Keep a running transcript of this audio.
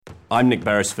I'm Nick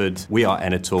Beresford. We are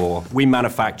Enator. We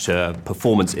manufacture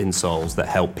performance insoles that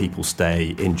help people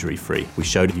stay injury-free. We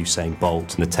showed Usain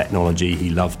Bolt and the technology. He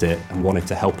loved it and wanted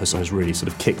to help us and has really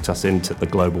sort of kicked us into the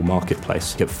global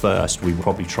marketplace. At first, we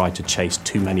probably tried to chase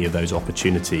too many of those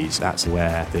opportunities. That's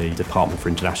where the Department for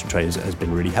International Trade has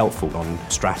been really helpful on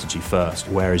strategy first.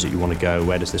 Where is it you want to go?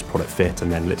 Where does this product fit?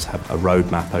 And then let's have a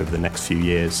roadmap over the next few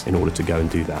years in order to go and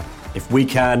do that. If we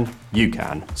can, you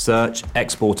can. Search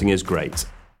exporting is great.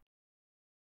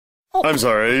 I'm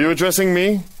sorry, are you addressing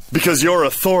me? Because your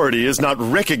authority is not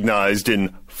recognized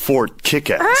in Fort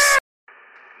Kickass.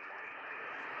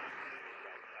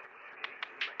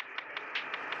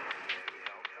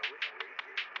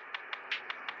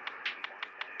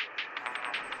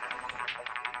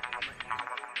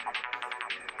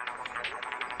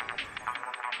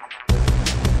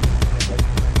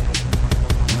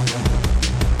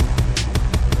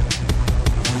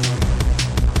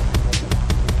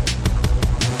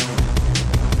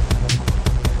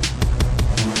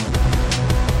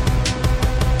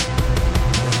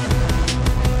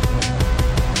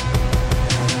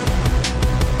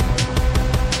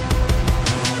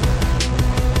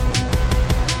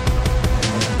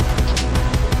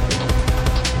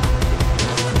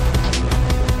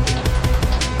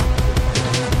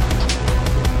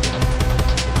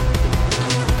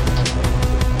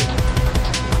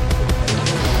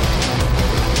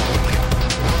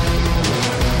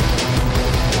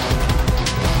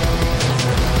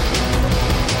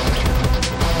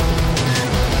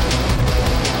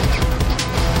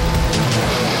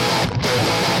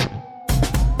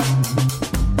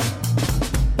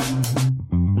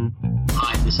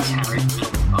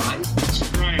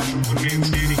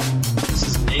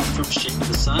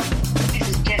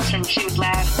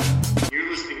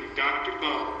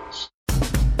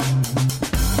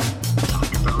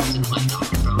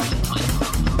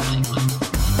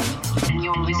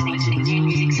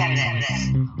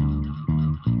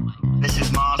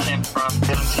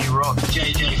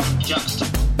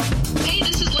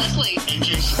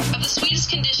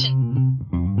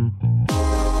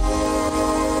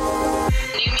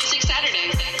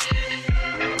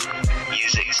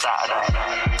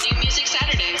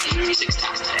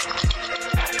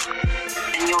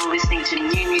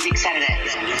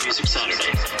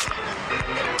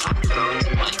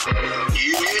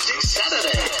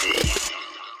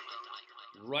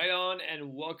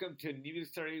 To New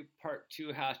Music Saturday Part 2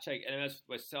 hashtag NMS with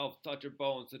myself, Dr.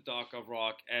 Bones, the Doc of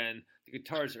Rock, and the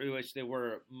guitars earlier which they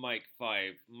were Mike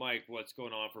 5. Mike, what's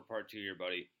going on for Part 2 here,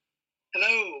 buddy?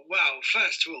 Hello. Well,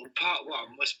 first of all, Part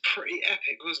 1 was pretty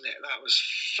epic, wasn't it? That was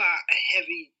fat,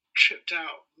 heavy, tripped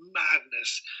out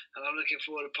madness, and I'm looking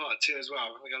forward to Part 2 as well.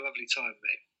 I'm having a lovely time,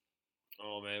 mate.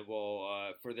 Oh man,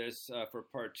 well, for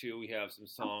Part 2 we have some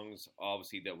songs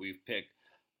obviously that we've picked.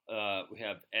 We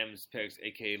have M's picks,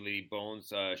 aka Lady Bones.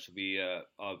 She'll be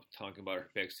talking about her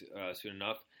picks soon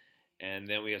enough. And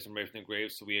then we have some Right from the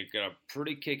Grave. So we got a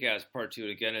pretty kick-ass Part 2.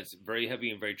 Again, it's very heavy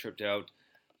and very tripped out.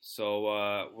 So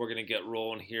we're going to get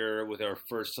rolling here with our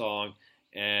first song.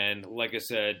 And like I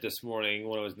said this morning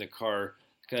when I was in the car,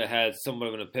 I had somewhat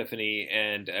of an epiphany,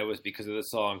 and it was because of this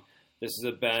song. This is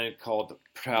a band called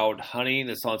Proud Honey, and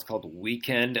the song's called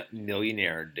Weekend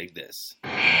Millionaire. Dig this.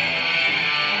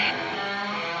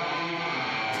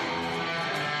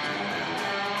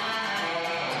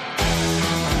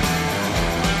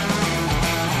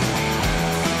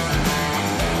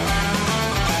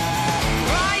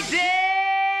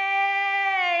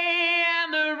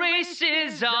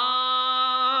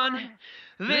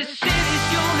 The city's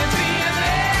gonna be a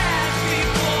mess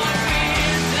before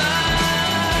it's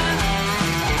done.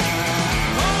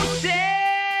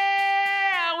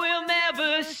 Hotel will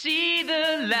never see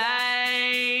the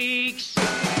likes.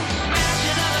 Smash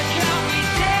another coffee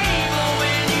table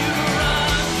when you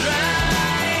run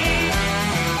dry.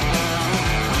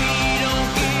 We don't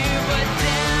give a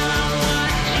damn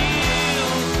what you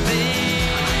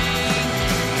think.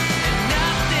 And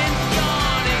nothing's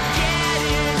gonna get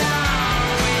in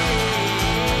our way.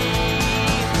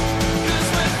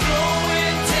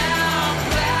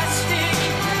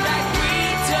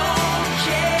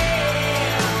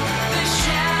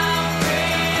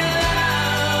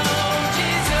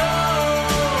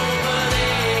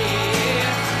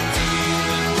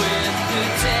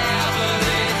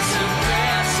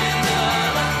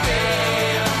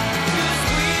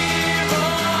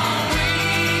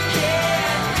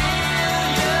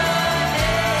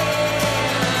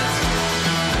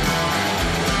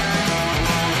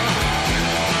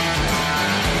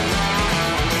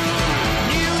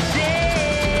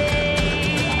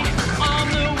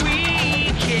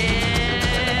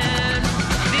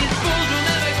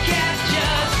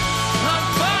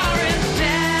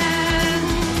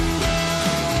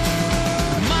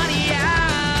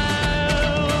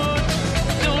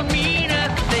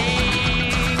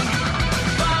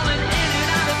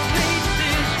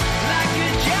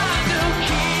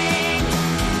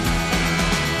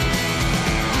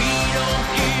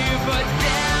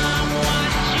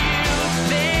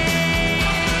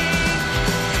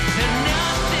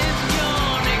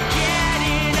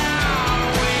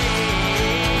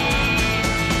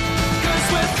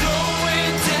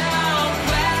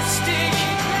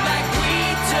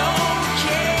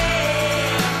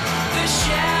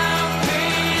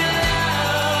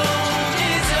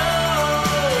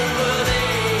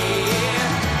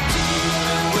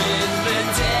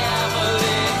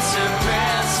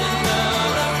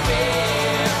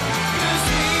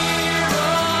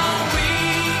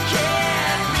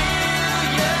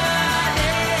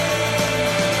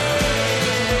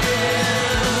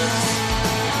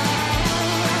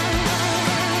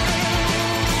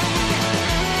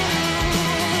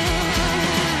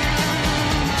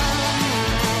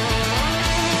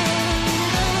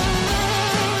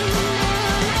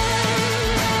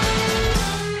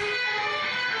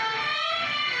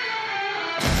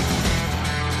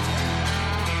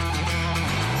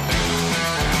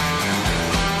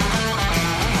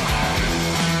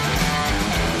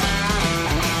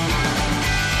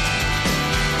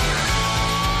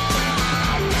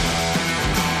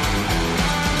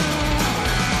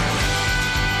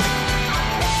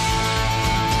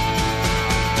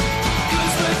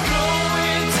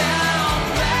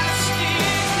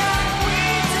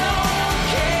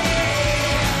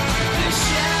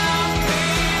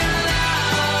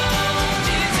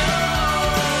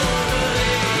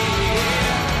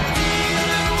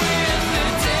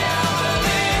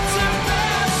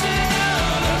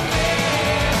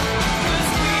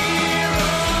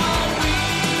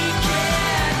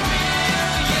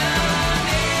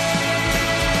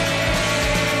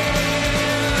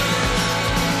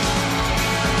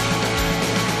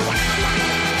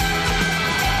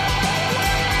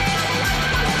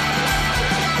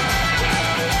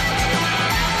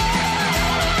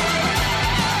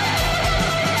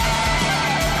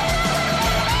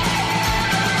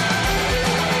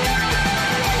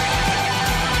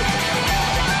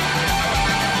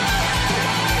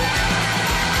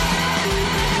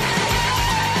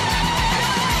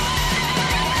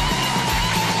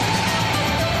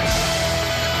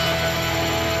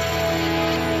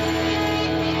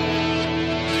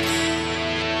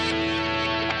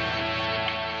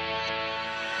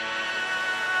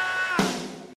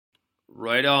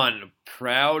 Right on.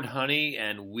 Proud Honey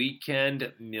and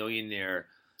Weekend Millionaire.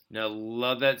 Now,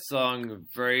 love that song.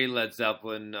 Very Led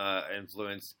Zeppelin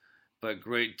influence, but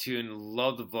great tune.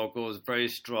 Love the vocals. Very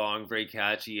strong, very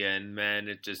catchy, and man,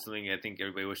 it's just something I think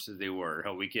everybody wishes they were.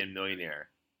 A Weekend Millionaire.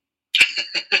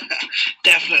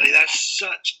 Definitely, that's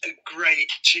such a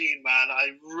great tune, man. I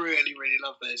really, really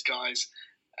love those guys.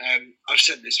 I've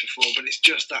said this before, but it's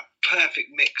just that perfect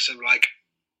mix of like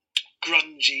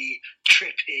grungy,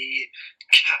 trippy,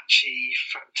 catchy,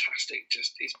 fantastic.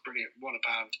 Just, it's brilliant. What a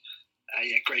band.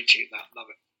 Yeah, great tune, that. Love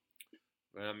it.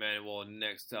 Right on, man. Well,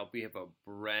 next up, we have a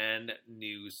brand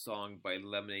new song by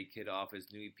Lemonade Kid off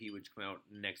his new EP, which come out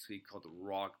next week, called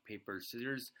Rock, Paper,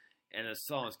 Scissors. And the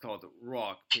song is called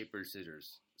Rock, Paper,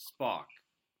 Scissors. Spock,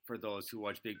 for those who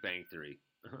watch Big Bang Theory.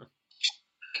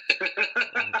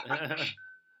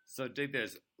 So dig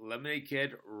this. Lemonade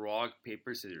Kid, Rock,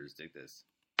 Paper, Scissors. Dig this.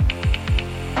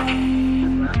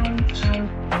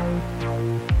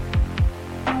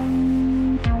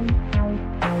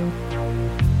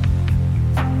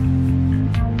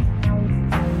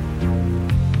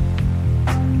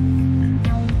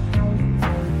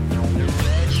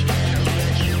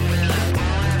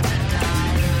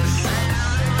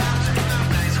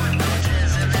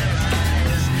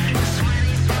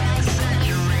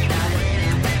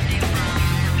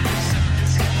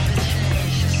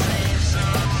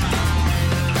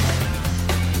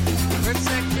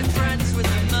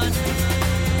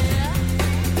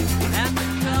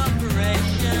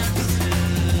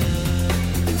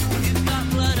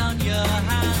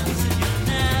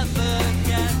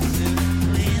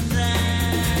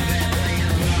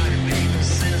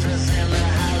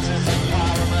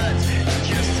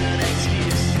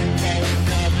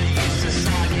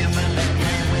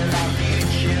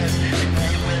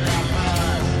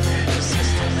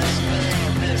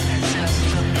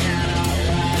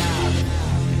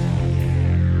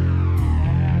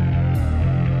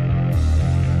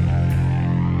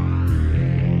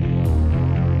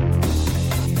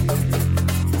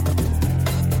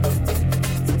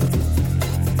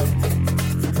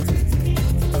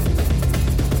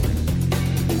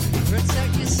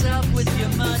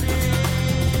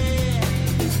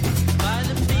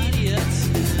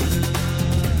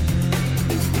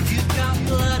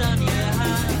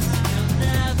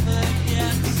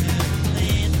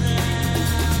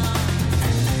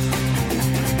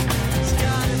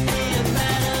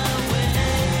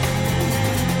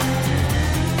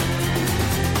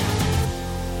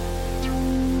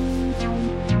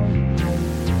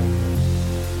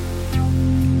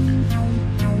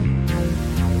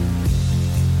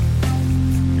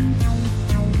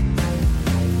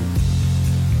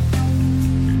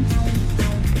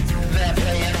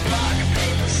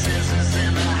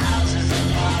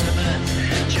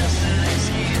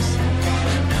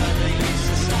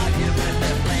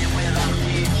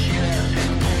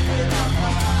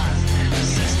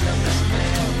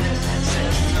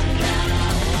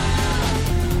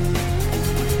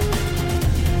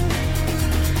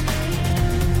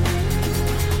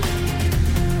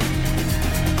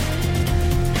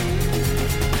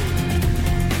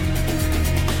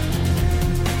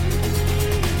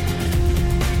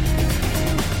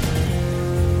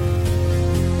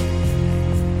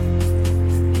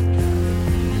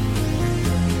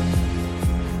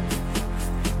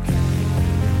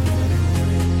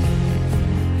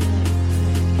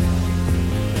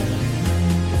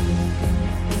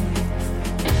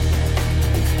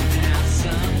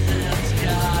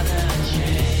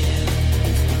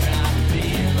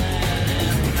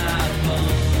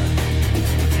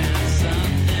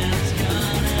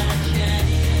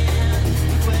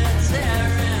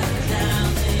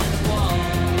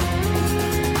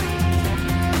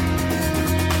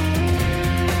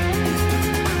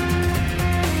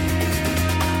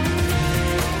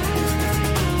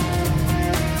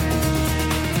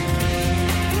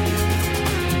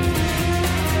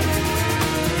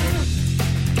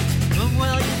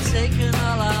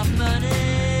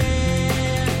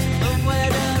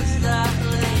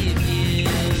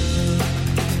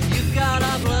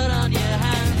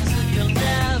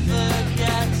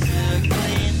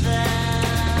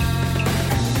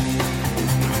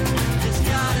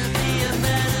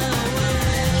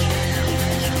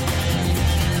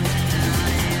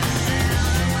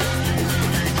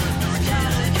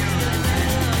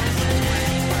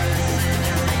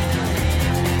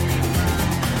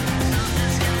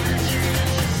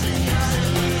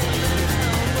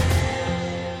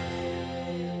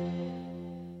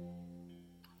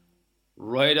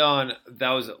 Right on. That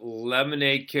was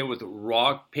Lemonade Kid with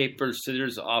Rock, Paper,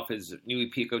 Scissors off his new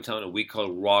EP coming out a week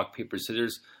called Rock, Paper,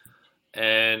 Scissors.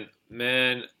 And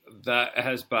man, that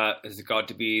has got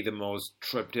to be the most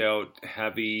tripped out,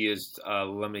 heaviest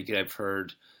Lemmy Kid I've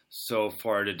heard so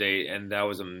far to date, and that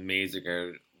was amazing.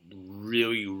 I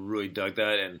really, really dug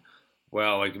that, and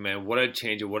wow, like man, what a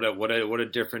change! What a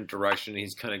different direction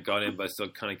he's kind of gone in, but still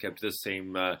kind of kept the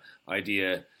same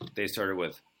idea they started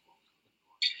with.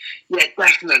 Yeah,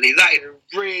 definitely. That is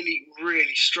a really,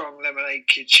 really strong Lemonade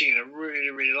Kid tune. I really,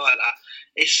 really like that.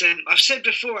 It's I've said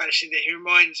before actually that he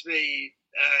reminds me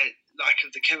like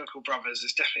of the Chemical Brothers.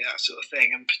 There's definitely that sort of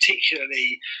thing, and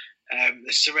particularly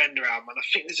the Surrender album. And I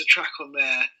think there's a track on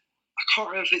there. I can't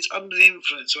remember if it's Under the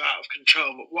Influence or Out of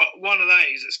Control, but one of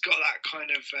those that's got that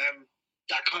kind of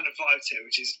vibe to it,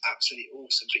 which is absolutely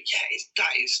awesome. But yeah,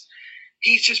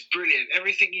 he's just brilliant.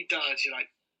 Everything he does, you're like,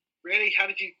 really? How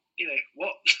did you?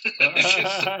 What?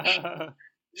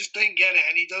 Just don't get it.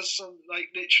 And he does some, like,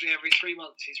 literally every 3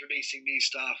 months he's releasing new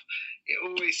stuff. It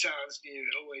always sounds new.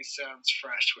 It always sounds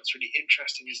fresh. What's really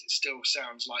interesting is it still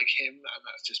sounds like him, and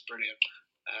that's just brilliant.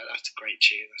 That's a great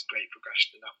tune. That's great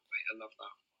progression in that way. I love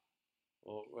that.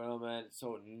 Well, man,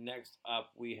 so next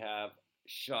up we have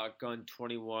Shotgun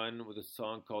 21 with a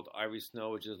song called Ivory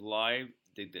Snow, which is live.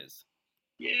 Dig this.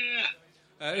 Yeah.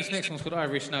 This next one's called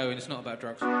Ivory Snow, and it's not about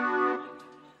drugs.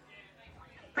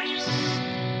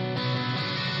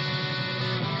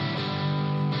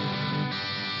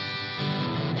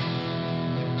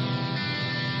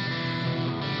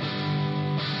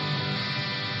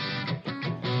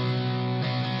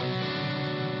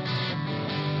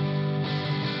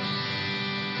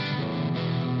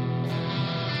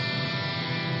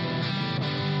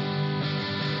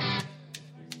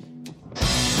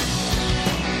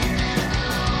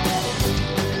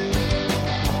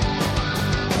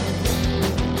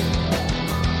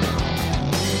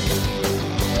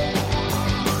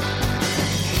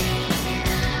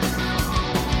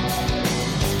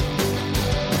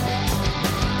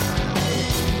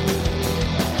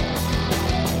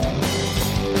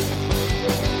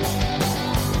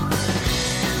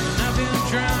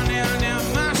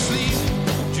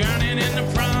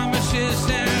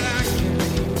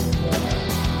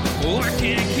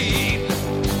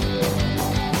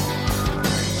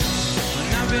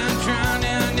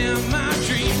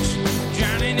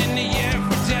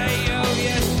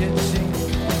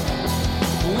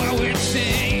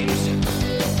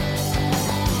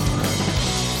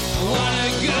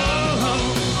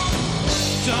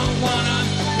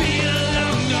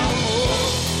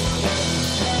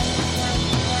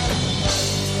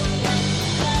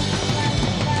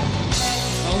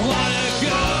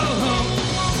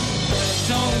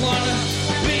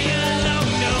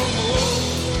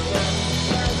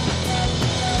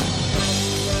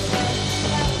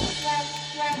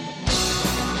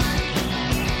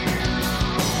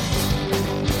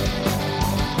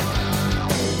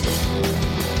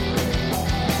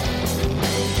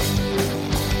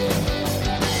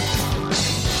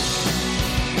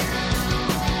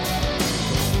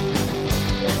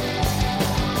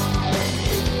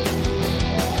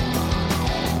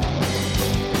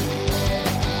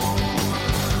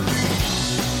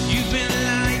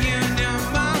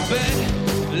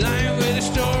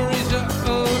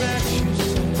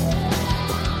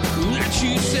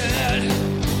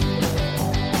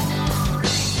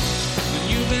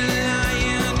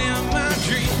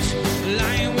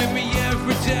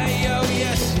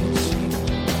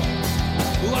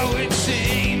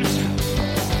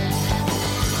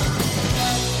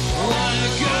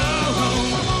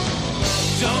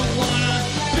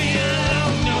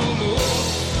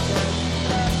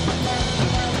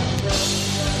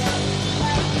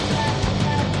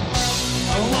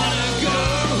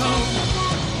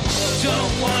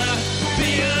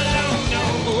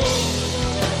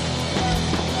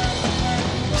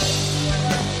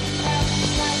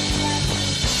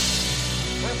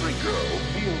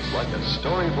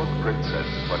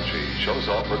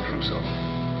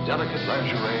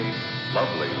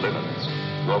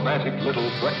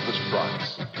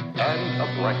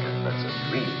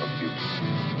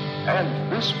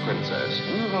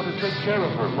 Care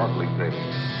of her lovely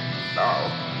things.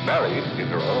 Now, married in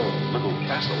her own little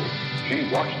castle, she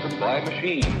washed them by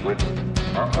machine with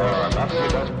not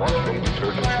with us wash-day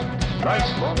detergent.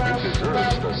 Nice laundry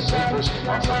deserves the safest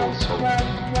possible soap.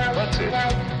 That's it.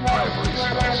 Ivory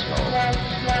Snow.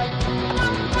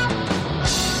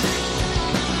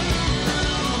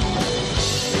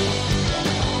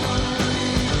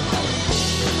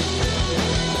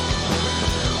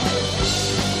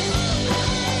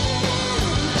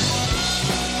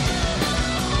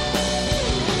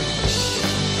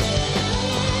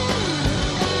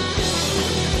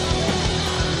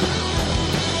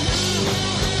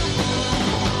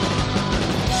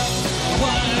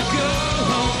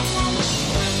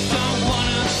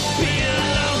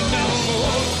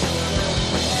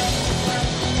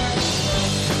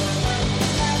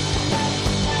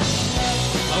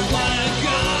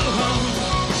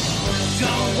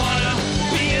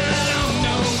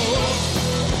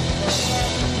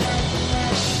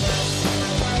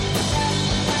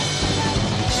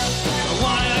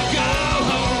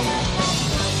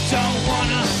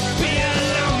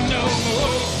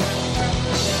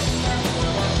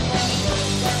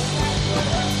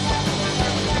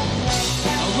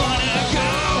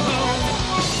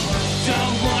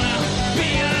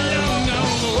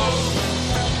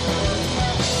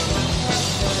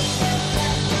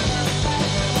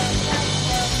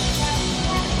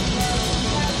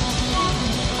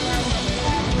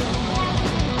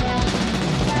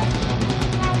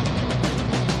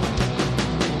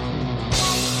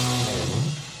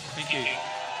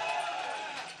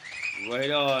 Right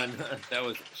on. That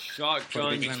was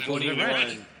Shotgun Probably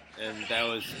 21, and that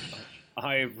was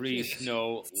Ivory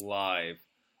Snow live.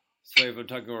 Sorry if I'm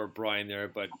talking over Brian there,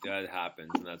 but that happens,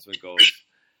 and that's what goes.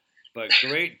 But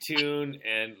great tune,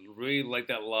 and really like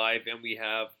that live. And we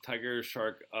have Tiger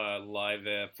Shark live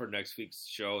for next week's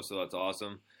show, so that's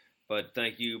awesome. But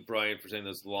thank you, Brian, for saying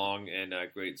this long and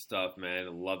great stuff,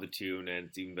 man. Love the tune, and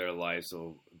it's even better live.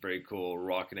 So very cool,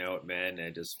 rocking out, man.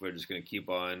 And we're just gonna keep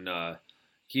on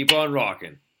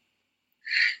rocking.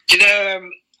 Do you know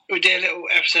we did a little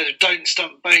episode of Don't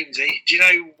Stump Bonesy? Do you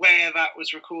know where that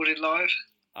was recorded live?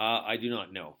 I do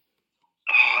not know.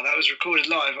 Oh, that was recorded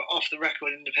live at Off the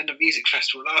Record Independent Music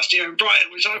Festival last year in Brighton,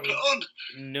 which I put on.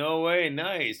 No way,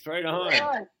 nice, right on.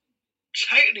 Yeah.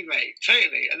 Totally, mate,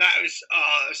 totally. And that was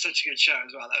such a good show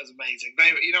as well. That was amazing. They,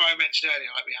 you know, what I mentioned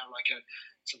earlier, like we have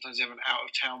sometimes you have an out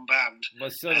of town band.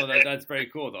 But still, no, that's very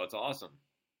cool though. It's awesome.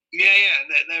 Yeah, and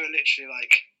they were literally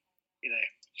like,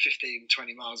 15,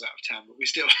 20 miles out of town, but we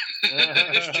still still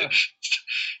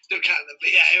counting them.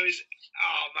 But yeah, it was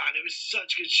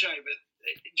such a good show. But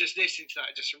just listening to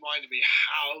that just reminded me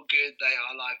how good they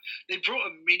are live. They brought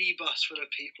a minibus full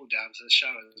of people down to the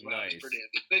show as well. Nice. It was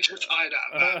brilliant. They just hired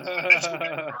out a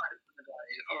van.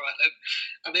 All right then,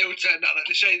 and they all turned up. Like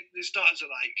the show, it starts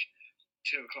at like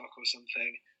 2 o'clock or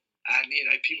something. And,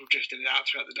 people drifted out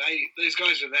throughout the day. Those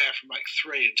guys were there from like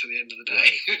 3 until the end of the day.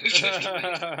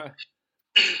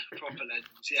 Proper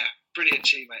legends. Yeah, brilliant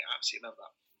tune, mate. I absolutely love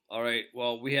that. All right,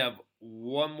 well, we have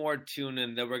one more tune,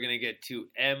 and then we're going to get to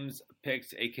M's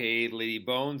Picks, a.k.a. Lady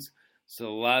Bones. So the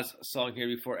last song here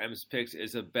before M's Picks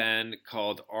is a band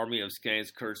called Army of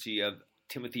Skanks, courtesy of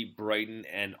Timothy Brighton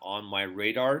and On My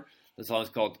Radar. The song is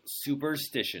called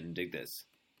Superstition. Dig this.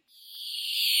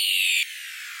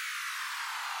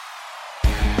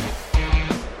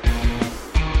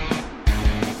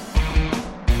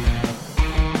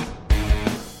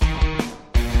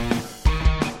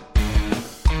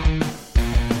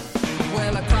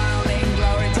 When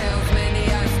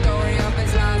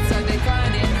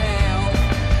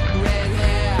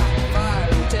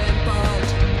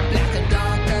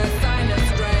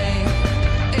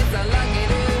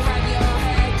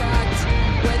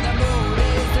the moon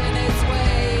is in its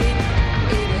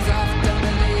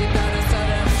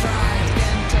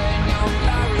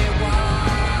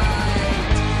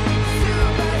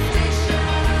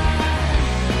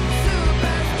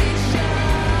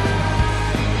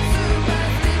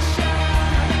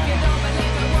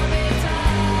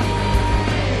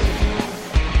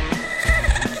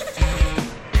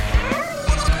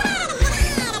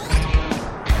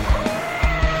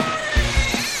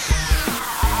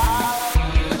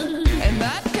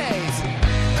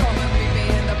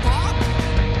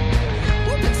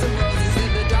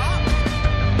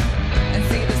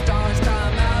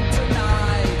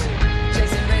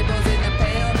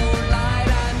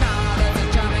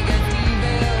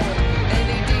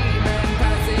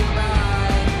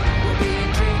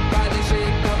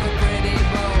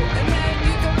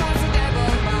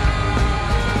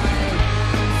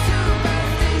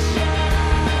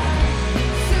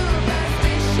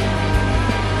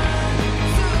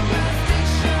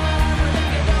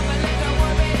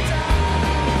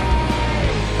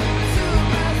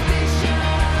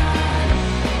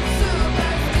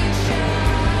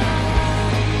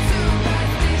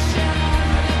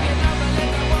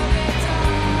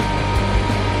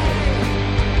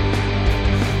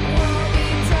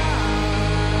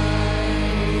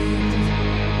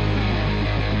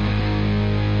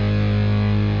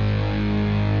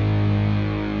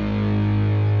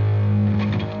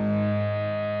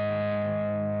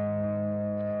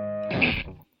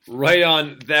Right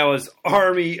on. That was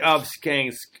Army of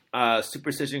Skanks,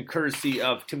 Superstition, courtesy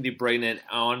of Timothy Brighton and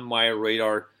On My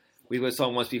Radar. We played the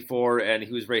song once before, and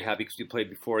he was very happy because we played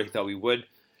before. He thought we would.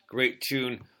 Great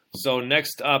tune. So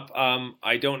next up,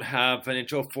 I don't have an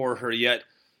intro for her yet,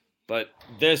 but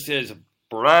this is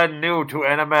brand new to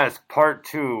NMS Part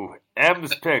 2,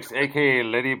 M's Picks, a.k.a.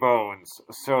 Lady Bones.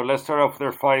 So let's start off with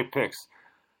their 5 picks.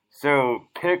 So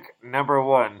pick number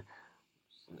 1.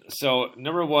 So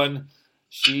number 1,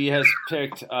 she has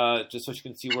picked, just so she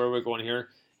can see where we're going here,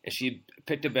 she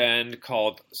picked a band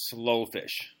called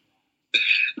Slowfish.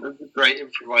 That's a great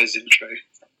improvised intro.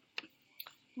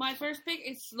 My first pick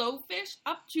is Slowfish,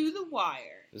 Up to the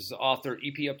Wire. This is author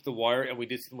EP Up to the Wire, and we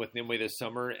did some with Nimue this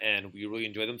summer, and we really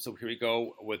enjoyed them. So here we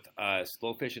go with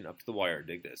Slowfish and Up to the Wire.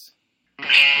 Dig this.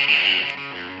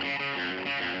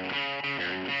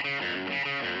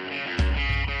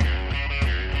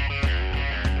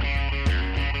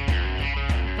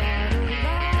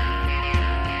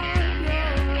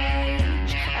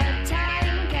 A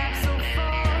time capsule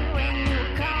for when you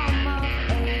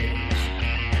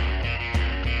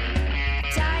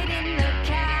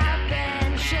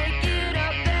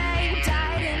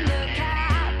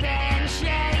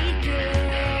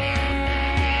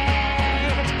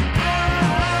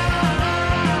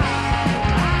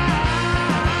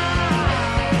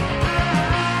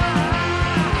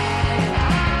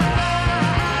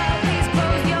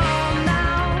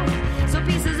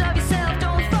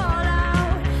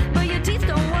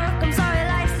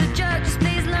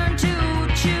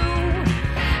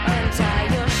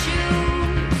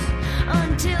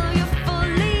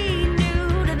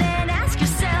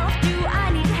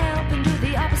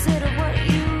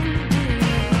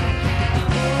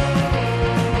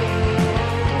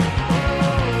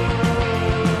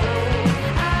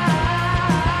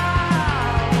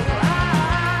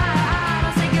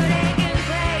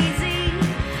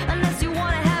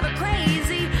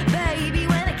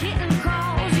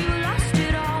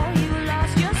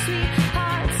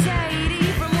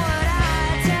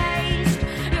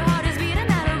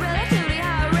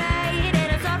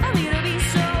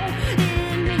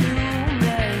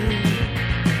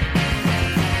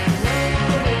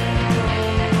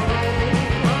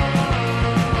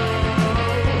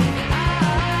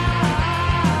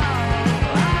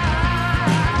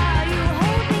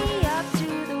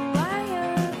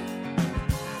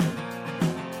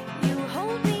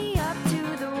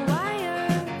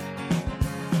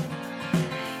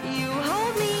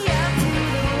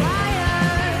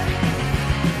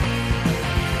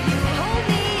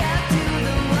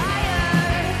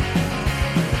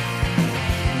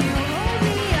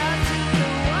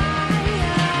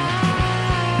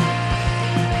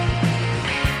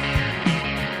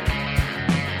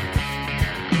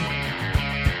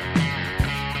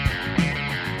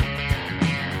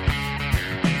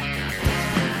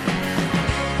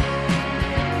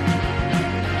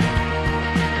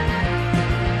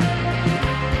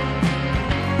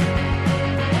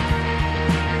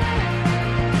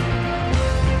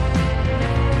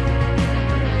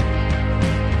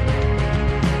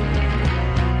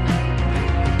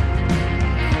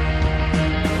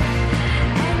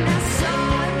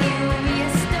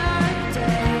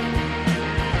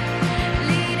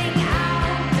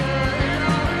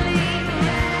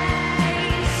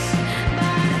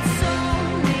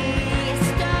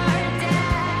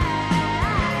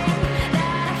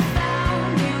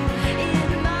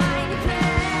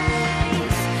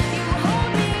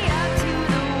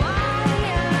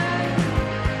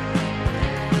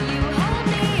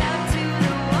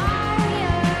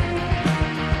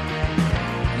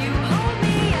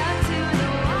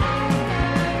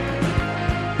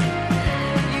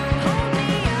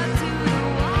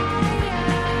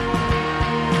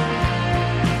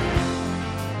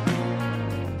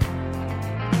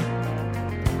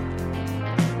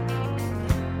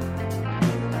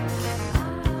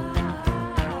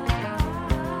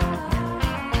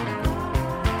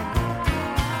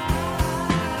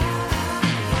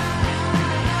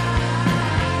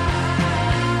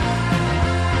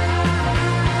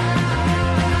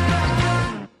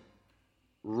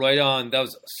Right on. That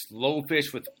was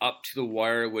Slowfish with Up to the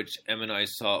Wire, which Em and I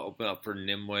saw open up for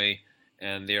Nimue,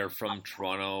 and they are from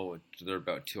Toronto. They're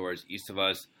about 2 hours east of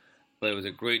us. But it was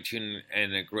a great tune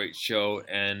and a great show.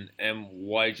 And Em,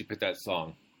 why did you pick that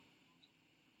song?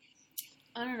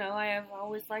 I don't know. I have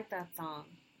always liked that song.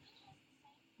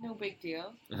 No big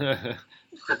deal.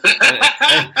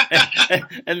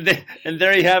 and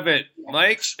there you have it,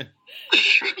 Mike.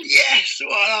 Yes,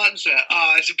 what an answer.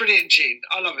 It's a brilliant tune.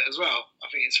 I love it as well. I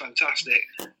think it's fantastic.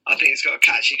 I think it's got a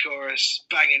catchy chorus,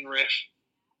 banging riff,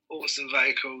 awesome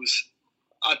vocals.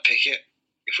 I'd pick it.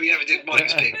 If we ever did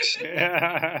Mike's picks. In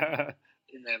there,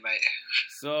 mate.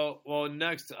 So, well,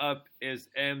 next up is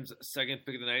Em's second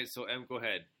pick of the night. So, Em, go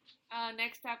ahead.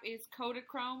 Next up is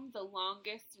Kodachrome, The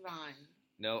Longest Vine.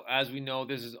 Now, as we know,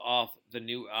 this is off the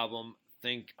new album,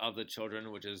 Think of the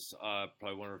Children, which is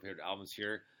probably one of our favorite albums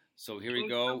here. So here we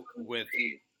go with...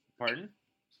 Pardon?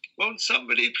 Won't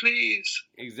somebody please?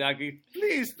 Exactly.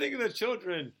 Please think of the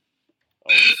children.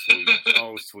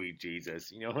 Oh, sweet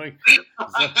Jesus. You know, like...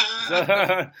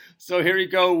 So here we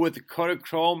go with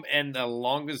Kodachrome and The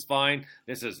Longest Vine.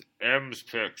 This is M's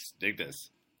Picks. Dig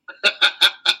this.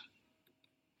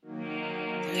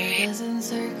 3,000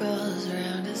 circles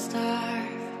around a star,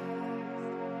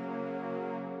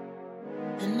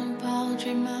 and a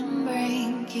paltry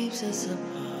membrane keeps us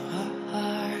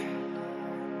apart,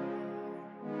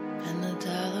 and the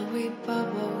dollar we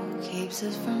bubble keeps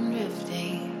us from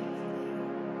drifting,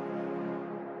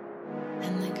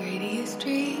 and the greediest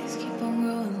trees keep on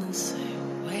growing the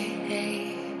same way.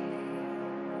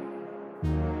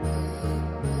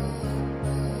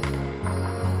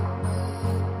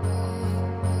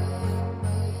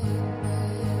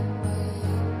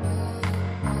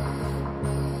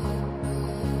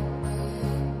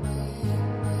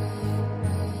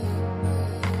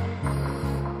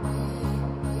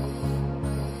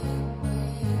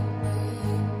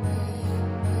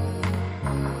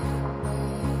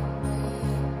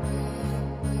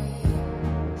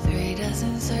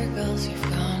 Circles, you've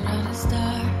gone round a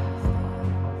star,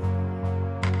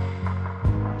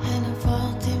 and a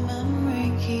faulty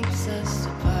memory keeps us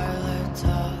to parlor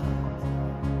talk,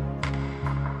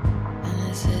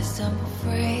 and a system of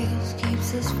frails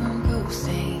keeps us from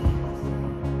ghosting,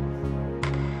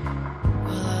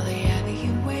 while all the abbey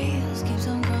and whales keeps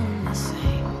on growing the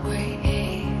same way.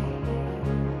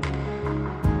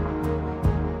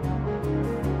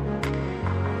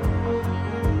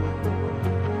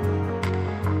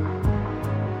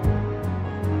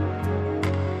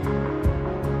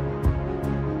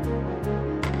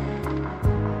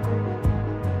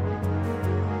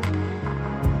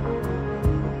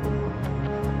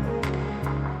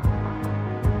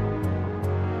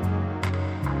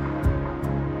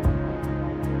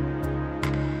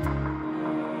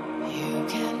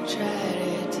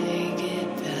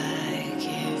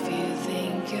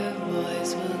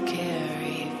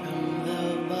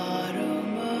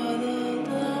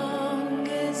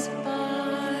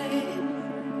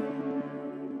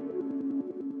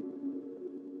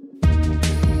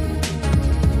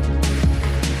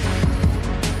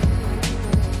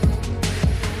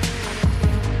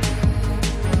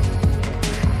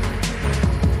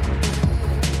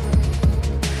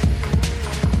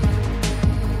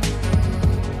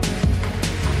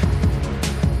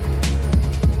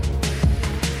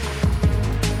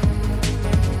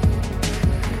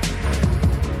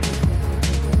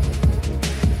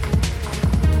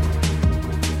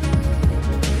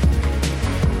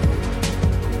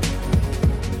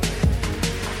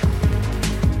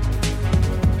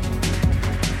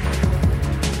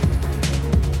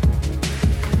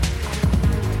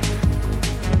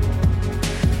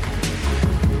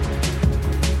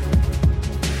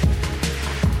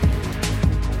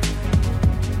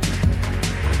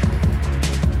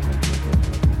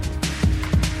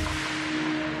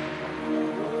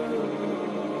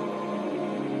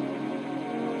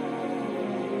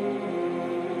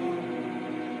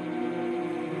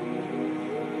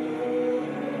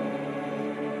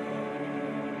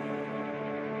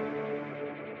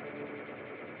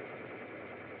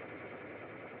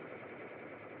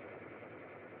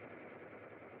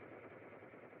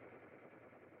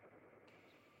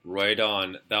 Right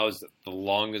on. That was The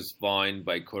Longest Vine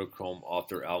by Kodachrome off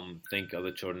their album Think of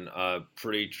the Children.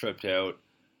 Pretty tripped out.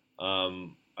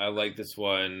 I like this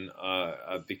one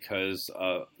because,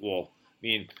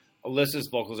 Alyssa's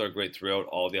vocals are great throughout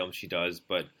all the albums she does,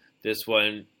 but this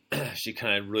one, she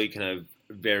kind of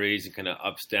varies and kind of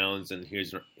ups, downs, and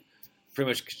here's pretty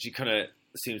much, she kind of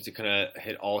seems to kind of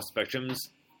hit all spectrums,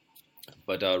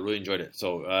 but really enjoyed it.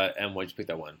 So, Em, why'd you pick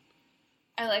that one?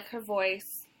 I like her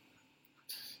voice.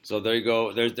 So there you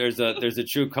go. There's a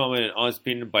true comment and honest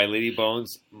opinion by Lady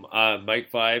Bones. Mike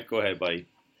 5, go ahead, buddy.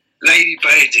 Lady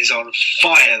Bones is on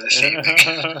fire this evening.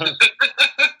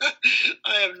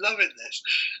 I am loving this.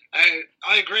 I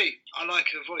agree. I like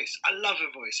her voice. I love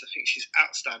her voice. I think she's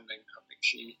outstanding. I think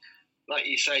she, like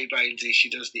you say, Bonesy, she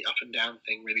does the up and down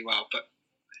thing really well. But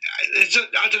I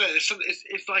don't know.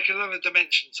 It's like another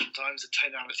dimension sometimes. The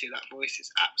tonality of that voice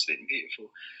is absolutely beautiful.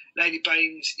 Lady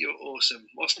Bones, you're awesome.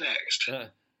 What's next?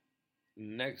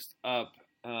 Next up,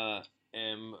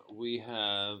 we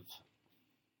have...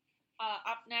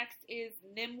 Up next is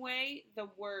Nimue, The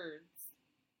Words.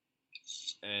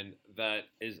 And that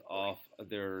is off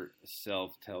their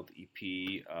self-titled EP,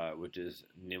 which is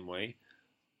Nimue.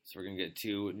 So we're going to get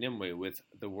to Nimue with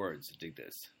The Words. Dig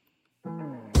this.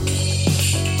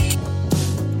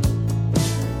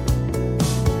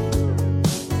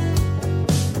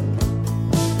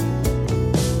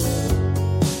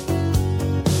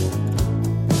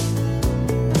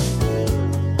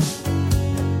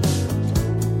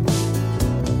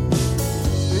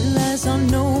 Realize I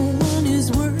know one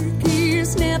is work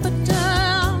is never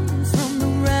done, from the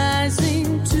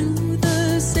rising to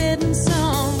the setting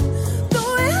sun.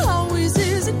 Though it always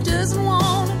is, it doesn't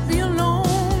want to be alone.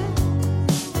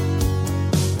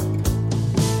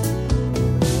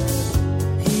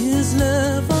 His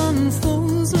love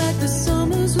unfolds like the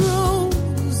summer's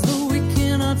rose, though we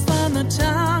cannot find the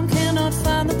time, cannot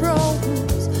find the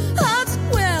prose. Hearts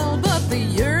well, but the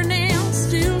yearning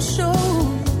still shows.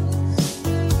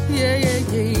 Yeah, yeah,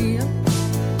 yeah.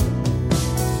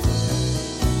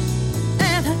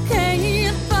 And I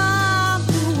can't find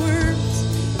the words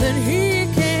that he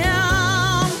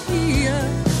can hear.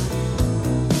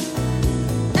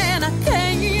 And I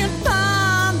can't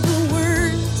find the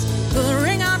words that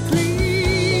ring out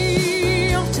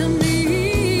clear to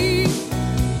me.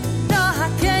 No, I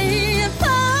can't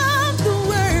find the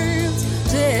words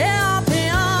to help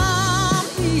him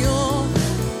heal.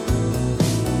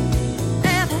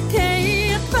 And I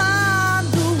can't find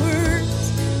the words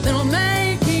that'll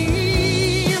make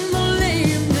him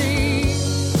believe me.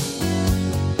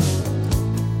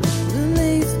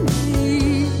 Believe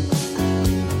me.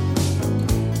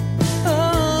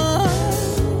 Oh,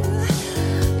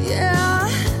 yeah,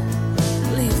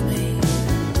 believe me.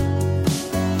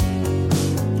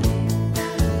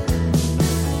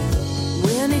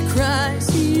 When he cries,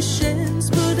 he sheds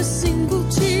but a single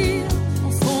tear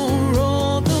for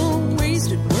all the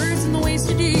wasted words and the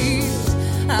wasted years.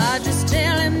 I just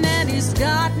tell him that he's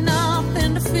got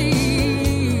nothing to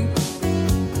fear.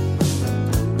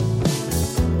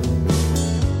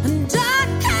 And I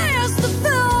cast the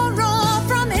furrow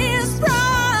from his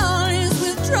brow. His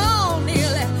withdrawal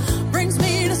nearly brings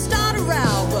me to start a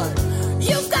row. But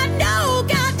you've got no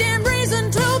goddamn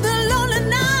reason to be lonely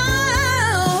now.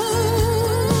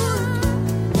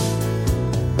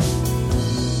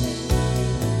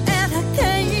 And I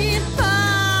can't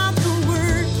find the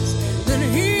words that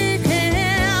he can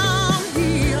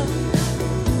hear.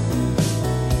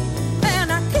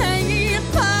 And I can't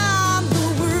find the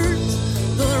words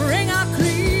that ring out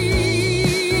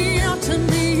clear to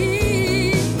me.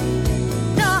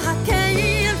 No, I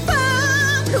can't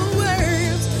find the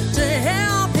words to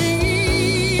help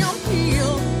him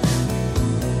heal.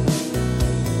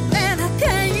 And I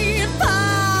can't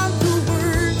find the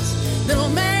words that'll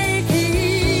make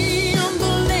him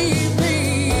believe me.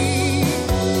 Believe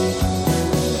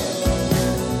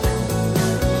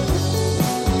me.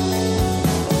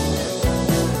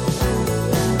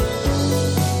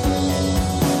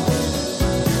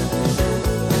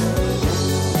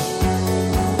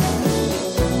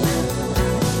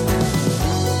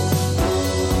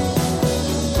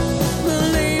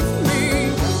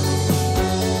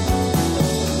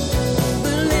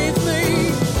 Believe me.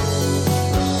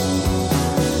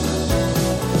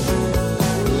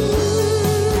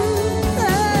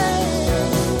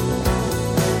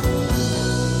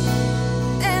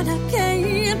 And I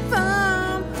can't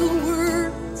find the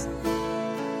words.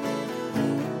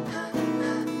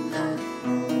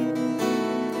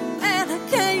 And I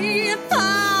can't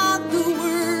find the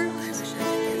words.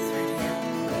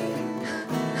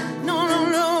 No, no,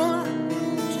 no.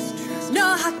 No,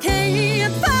 I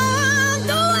can't find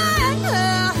the words.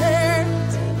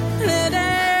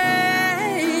 Today.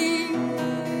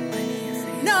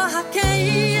 No, I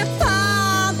can't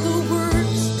find the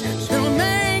words that'll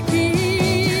make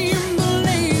him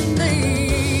believe me.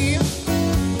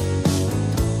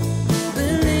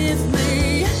 Believe me.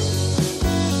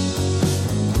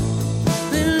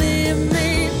 Believe me.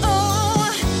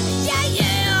 Oh, yeah,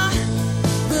 yeah.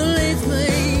 Believe me.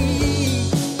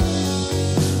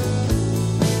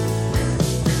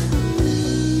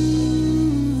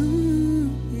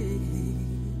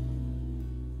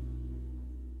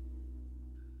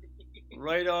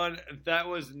 Right on. That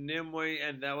was Nimue,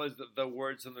 and that was the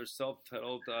words on their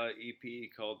self-titled EP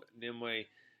called Nimue.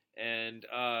 And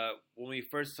when we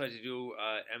first started to do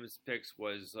M's picks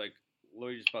was like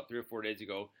literally just about 3 or 4 days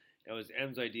ago. It was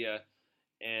M's idea,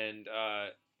 and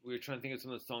we were trying to think of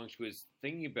some of the songs she was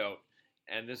thinking about,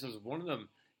 and this was one of them.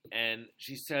 And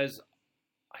she says,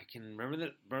 "I can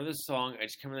remember this song. I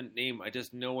just can't remember the name. I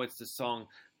just know it's the song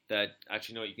that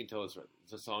actually no, you can tell us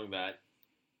it's a song that."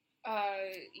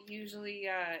 Usually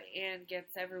Anne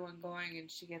gets everyone going,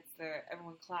 and she gets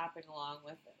everyone clapping along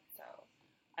with it. So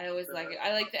I always like it.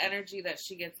 I like the energy that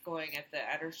she gets going at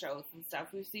her shows and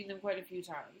stuff. We've seen them quite a few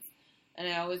times, and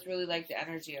I always really like the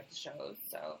energy of the shows.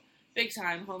 So big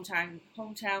time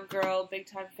hometown girl, big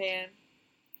time fan.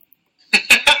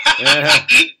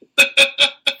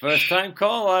 First time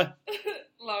caller.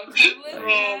 Long time listener.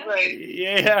 Oh, mate.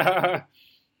 Yeah.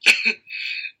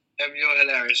 You're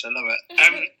hilarious. I love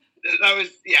it. That was,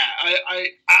 yeah,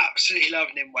 I absolutely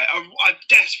love Nimue. I'm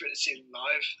desperate to see them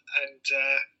live,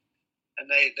 and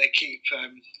they keep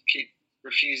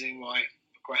refusing my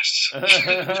requests. Travel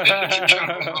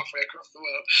halfway across the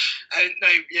world. No,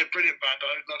 yeah, brilliant band.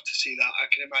 I would love to see that. I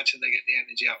can imagine they get the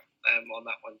energy up on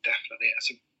that one. Definitely, it's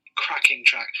a cracking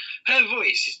track. Her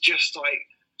voice is just like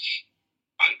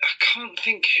I can't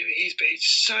think who it is, but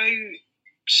it's so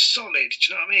solid. Do you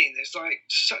know what I mean? There's like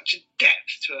such a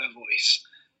depth to her voice.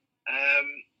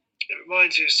 It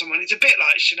reminds me of someone. It's a bit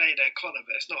like Sinead O'Connor,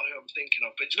 but it's not who I'm thinking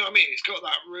of. But do you know what I mean? It's got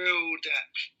that real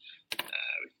depth,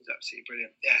 which is absolutely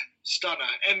brilliant. Yeah, stunner.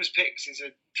 Emma's Picks is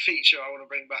a feature I want to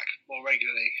bring back more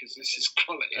regularly because this is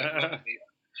quality.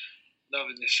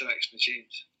 Loving this selection of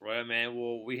tunes. Right, man.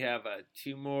 Well, we have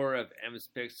 2 more of M's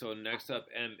picks. So next up,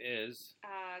 M is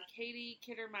Katie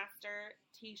Kiddermaster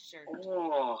T-shirt.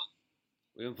 Oh.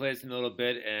 We've been playing this in a little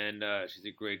bit, and she's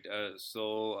a great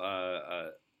soul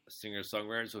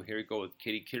singer-songwriter. So here we go with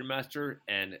Katie Kiddermaster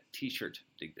and T-shirt.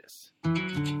 Dig this.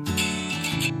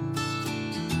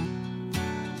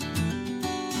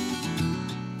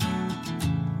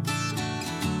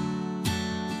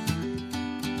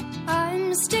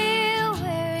 I'm still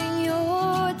wearing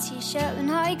your T-shirt when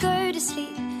I go to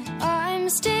sleep. I'm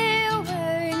still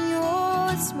wearing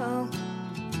your smile.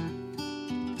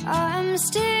 I'm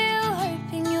still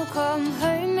hoping you'll come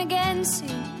home again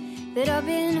soon, but I've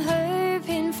been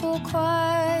hoping for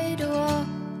quite a while.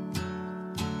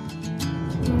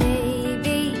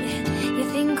 Maybe you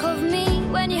think of me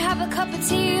when you have a cup of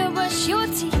tea or brush your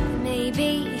teeth.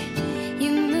 Maybe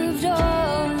you moved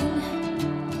on.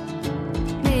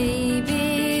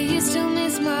 Maybe you still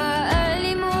miss my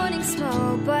early morning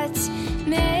smile, but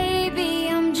maybe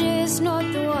I'm just not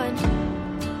the one.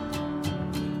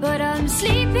 But I'm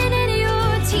sleeping in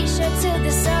your T-shirt till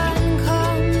the sun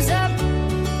comes up,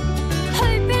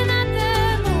 hoping that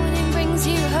the morning brings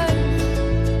you home.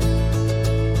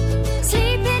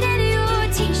 Sleeping in your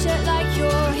T-shirt like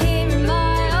you're here in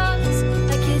my arms,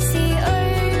 like it's the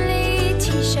only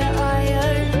T-shirt I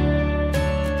own.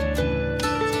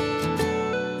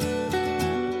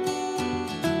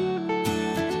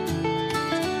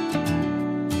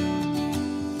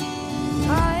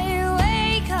 I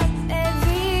wake up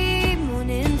every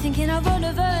morning thinking of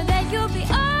Oliver, that you'll be.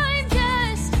 I'm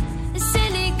just a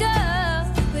silly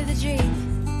girl with a dream.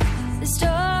 The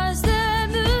stars, the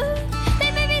moon,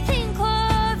 they make me think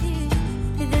of you,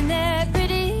 but then they're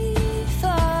pretty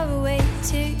far away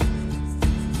too.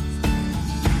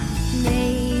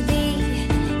 Maybe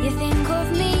you think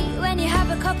of me when you have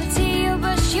a cup of tea or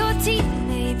brush your teeth.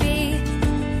 Maybe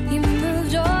you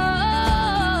moved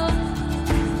on.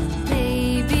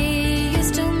 Maybe you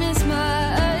still miss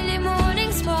my early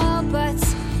morning smile, but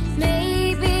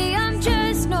maybe I'm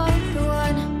just not the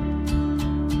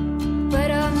one.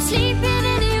 But I'm sleeping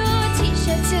in your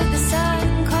T-shirt till the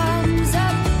sun comes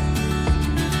up,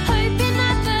 hoping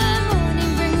that the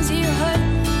morning brings you home.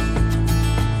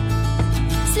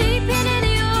 Sleeping in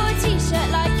your T-shirt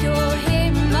like you're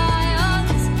here in my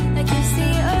arms, like it's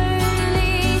the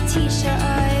only T-shirt I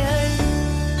own.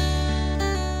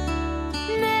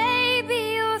 Maybe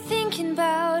you're thinking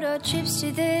about our trips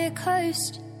to the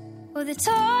coast, or the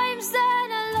times that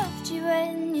I loved you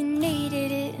when you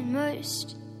needed it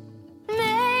most.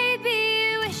 Maybe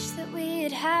you wish that we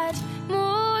had had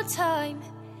more time,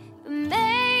 but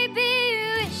maybe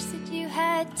you wish that you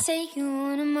had taken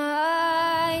one of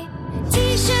my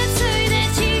T-shirts so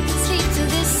that you can sleep till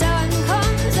the sun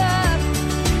comes up.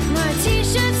 My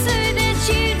T-shirt so that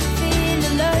you don't feel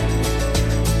alone.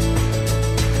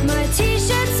 My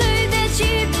T-shirt so that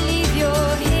you believe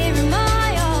you're here in my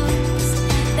arms,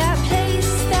 that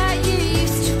place that you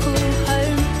used to call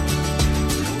home.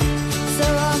 So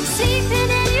I'm sleeping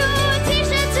in your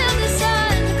T-shirt till the sun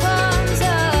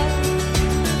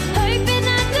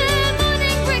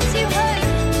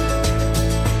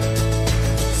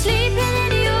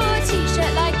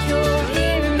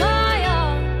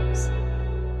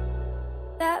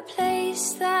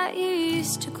place that you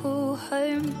used to call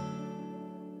home.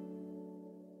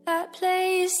 That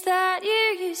place that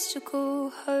you used to call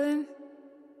home.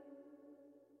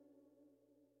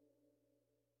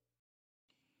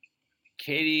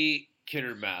 Katie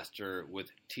Kindermaster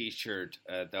with T-shirt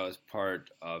that was part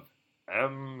of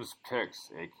M's Picks,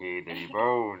 aka Daddy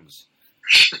Bones.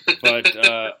 But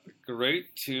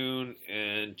great tune,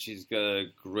 and she's got a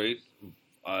great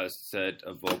set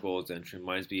of vocals, and she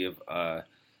reminds me of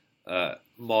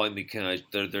Molly McKenna.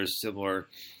 They're similar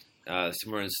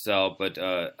in style, but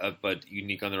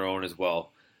unique on their own as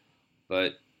well.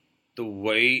 But the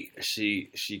way she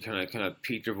kind of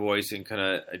peaked her voice and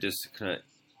just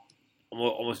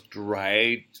almost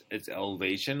dragged its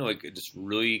elevation, like it just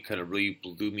really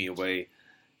blew me away,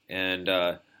 and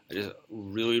I just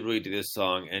really dig this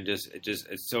song, and it's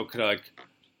so kind of like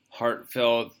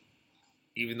heartfelt,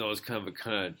 even though it's kind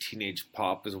of teenage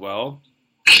pop as well,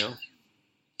 you know.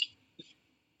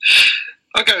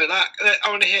 I'll go with that. I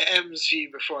want to hear M's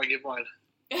view before I give mine.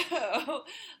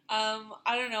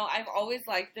 I don't know. I've always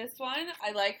liked this one.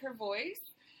 I like her voice,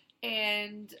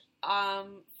 and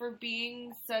for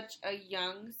being such a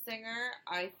young singer,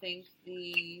 I think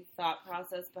the thought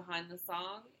process behind the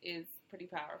song is pretty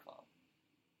powerful.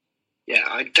 Yeah,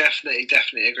 I definitely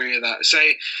agree with that. So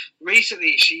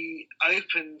recently she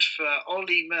opened for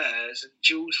Ollie Murs and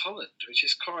Jules Holland, which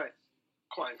is quite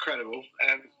incredible.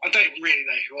 I don't really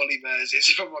know who Ollie Murs is,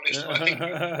 if I'm honest. I think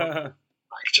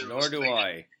actor. Nor do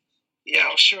I. Yeah,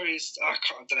 I'm sure he's. I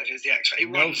don't know if he's the actor. He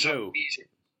runs some music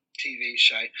TV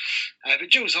show. But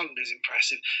Jules Holland is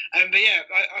impressive. But yeah,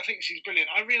 I think she's brilliant.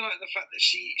 I really like the fact that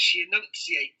she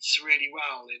enunciates really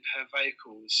well in her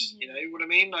vocals. Mm-hmm. You know what I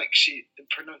mean? Like the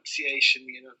enunciation,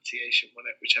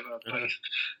 whichever both,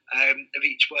 of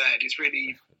each word is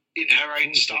really in her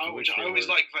own style, which I always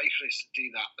like vocalists that do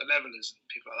that. The Levelers and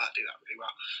people like that do that really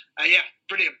well. Yeah,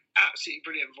 brilliant. Absolutely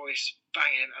brilliant voice.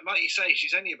 Banging. And like you say,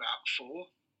 she's only about 4.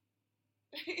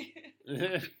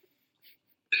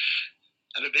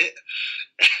 And a bit.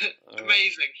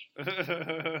 Amazing.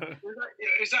 It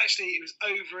was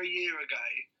over a year ago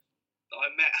that I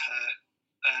met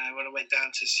her when I went down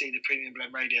to see the Premium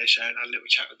Blend radio show, and I had a little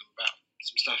chat with them about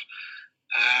some stuff.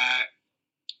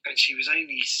 And she was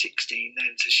only 16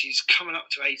 then, so she's coming up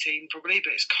to 18 probably,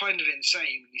 but it's kind of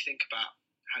insane when you think about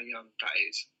how young that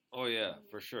is. Oh yeah,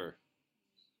 for sure.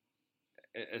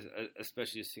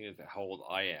 Especially seeing how old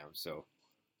I am, so.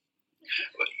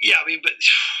 Yeah, I mean, but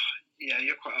yeah,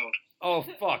 you're quite old. Oh,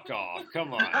 fuck off!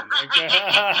 Come on,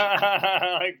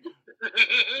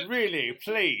 really,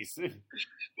 please.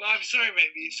 Well, I'm sorry,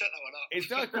 maybe you set that one up. It's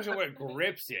not a question of what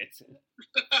grips it.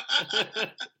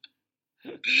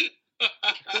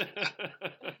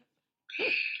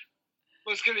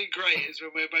 What's going to be great is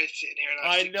when we're both sitting here.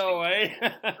 And I know, eh?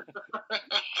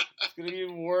 It's going to be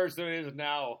even worse than it is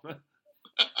now.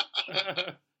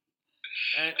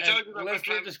 And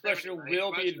listener discretion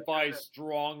will be advised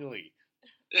strongly.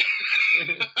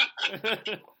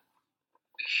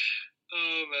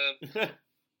 Oh man.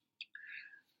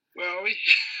 Where are we?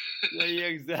 Yeah,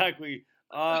 exactly.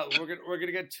 We're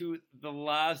gonna get to the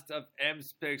last of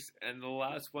M's picks, and the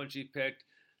last one she picked.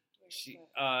 She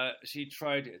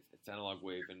tried it's Analog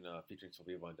Wave and featuring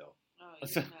Sophia Vondel.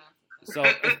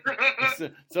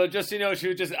 So just so you know, she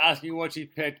was just asking what she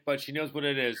picked, but she knows what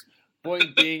it is.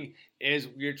 Point being is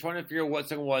we're trying to figure out what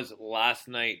song it was last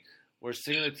night. We're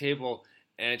sitting at the table,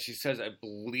 and she says, I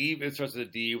believe it starts with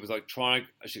a D. It was electronic.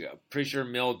 I'm pretty sure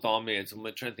male dominated. So I'm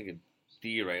trying to think of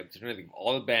D, right? I'm trying to think of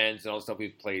all the bands and all the stuff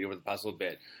we've played over the past little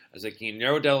bit. I was like, can you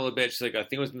narrow it down a little bit? She's like, I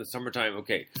think it was in the summertime.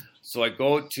 Okay. So I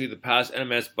go to the past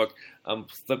NMS book. I'm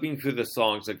flipping through the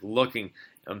songs, looking.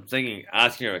 I'm thinking,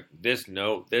 asking her, this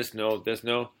no. I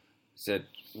said,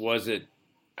 was it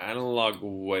Analog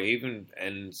Wave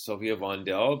and Sophia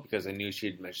Vondel? Because I knew she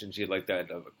had mentioned she had liked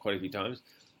that quite a few times.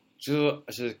 She's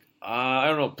like, I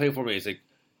don't know, play for me. It's like,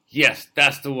 yes,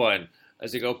 that's the one. I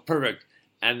was like, oh, perfect.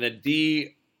 And the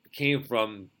D came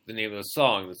from the name of the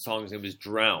song. The song's name is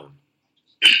Drown.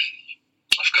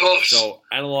 Of course. So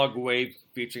Analog Wave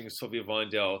featuring Sophia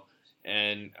Vondel,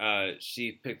 and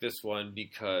she picked this one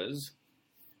because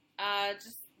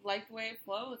just like the way it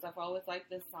flows. I've always liked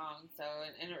this song, so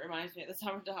and it reminds me of the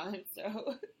summertime.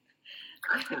 So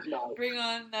bring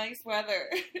on nice weather.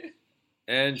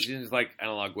 And she's like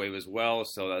Analog Wave as well,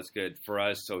 so that's good for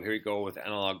us. So here we go with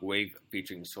Analog Wave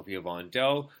featuring Sophia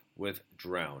Vondel with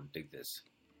Drown. Dig this.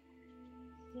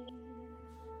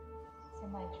 So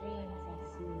my dreams I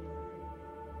see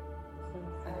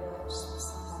things I watch the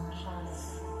sun shine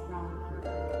from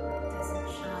doesn't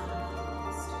shine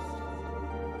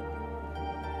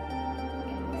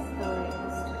in the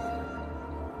stories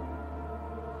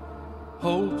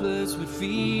Hopeless with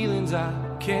feelings, I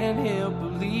can't help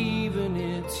believing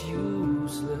it's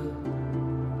useless.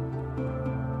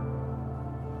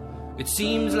 It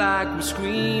seems like we're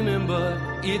screaming, but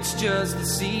it's just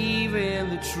deceiving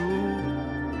the truth.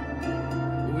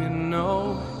 We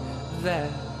know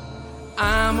that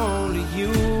I'm only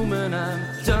human.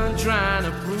 I'm done trying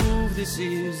to prove this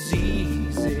is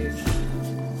easy.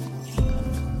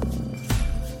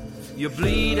 You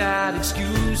bleed out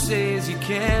excuses, you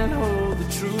can't hold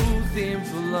the truth in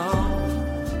for long.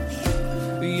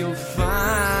 You'll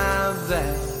find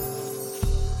that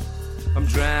I'm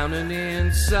drowning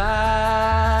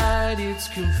inside, it's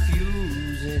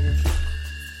confusing.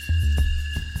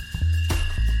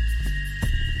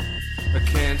 I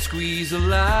can't squeeze a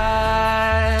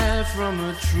lie from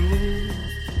a truth.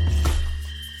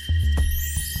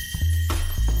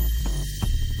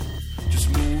 Just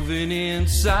moving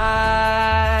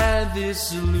inside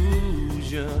this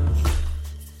illusion.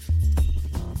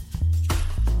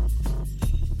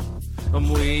 I'm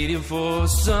waiting for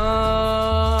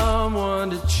someone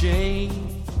to change.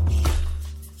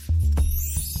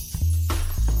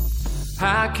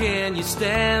 How can you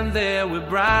stand there with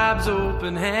bribes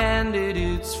open-handed?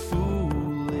 It's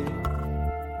foolish.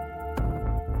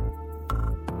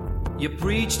 You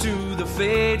preach to the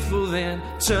faithful, then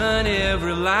turn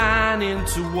every line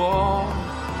into war.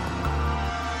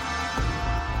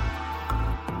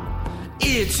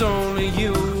 It's only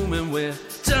human, we're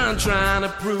done trying to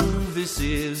prove this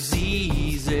is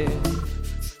easy.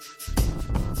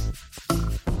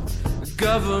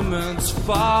 Governments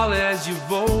fall as you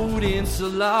vote into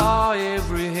law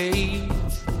every hate.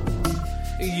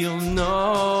 You'll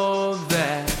know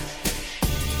that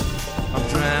I'm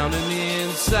drowning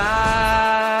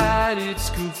inside, it's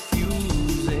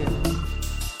confusing.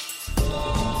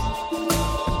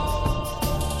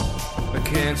 I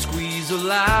can't squeeze a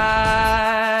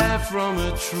lie from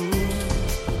a truth.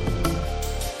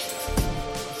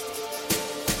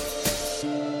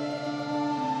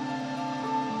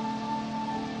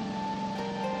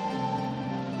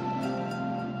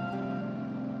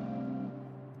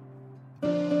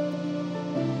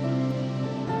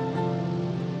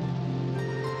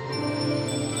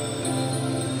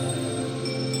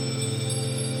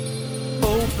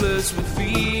 With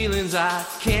feelings, I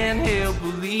can't help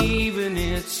believing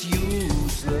it's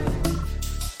useless.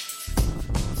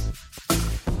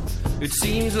 It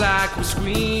seems like we're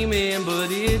screaming,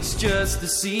 but it's just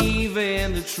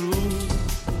deceiving the truth.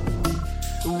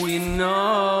 We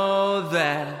know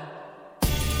that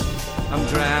I'm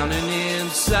drowning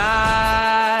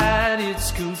inside,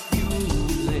 it's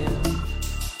confusing.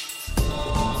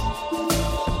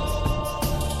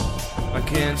 I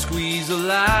can't squeeze a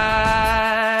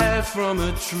lie from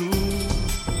a truth.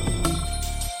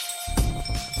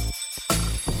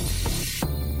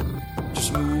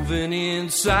 Just moving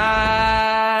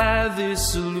inside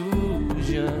this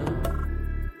illusion,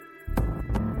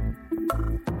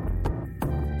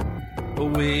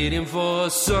 waiting for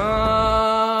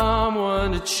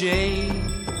someone to change.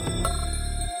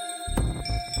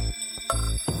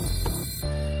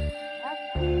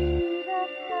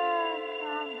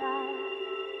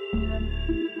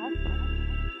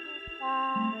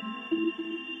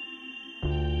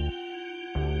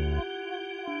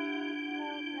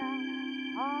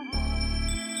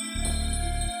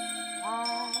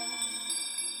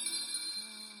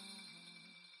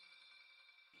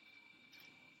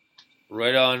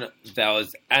 Right on. That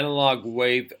was Analog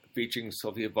Wave featuring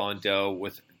Sophia Bondell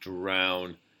with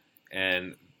Drown.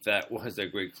 And that was a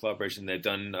great collaboration. They've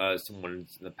done some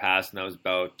ones in the past, and that was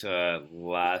about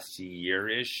last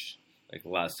year-ish, like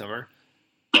last summer.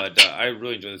 But I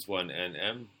really enjoyed this one. And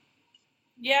Em?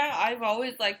 Yeah, I've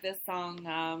always liked this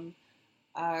song.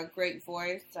 Great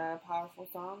voice, powerful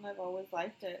song. I've always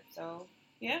liked it. So,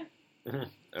 yeah.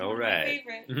 All right. My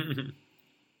favorite.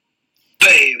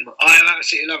 Boom. I am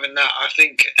absolutely loving that. I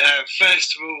think,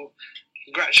 first of all,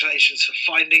 congratulations for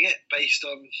finding it based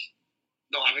on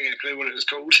not having a clue what it was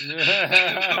called.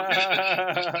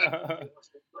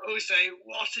 Also,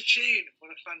 what a tune.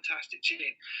 What a fantastic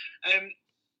tune.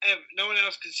 No one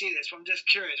else can see this, but I'm just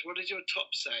curious. What does your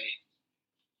top say?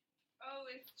 Oh,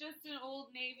 it's just an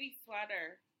Old Navy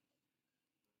sweater.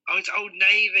 Oh, it's Old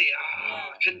Navy. Oh,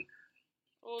 Yeah.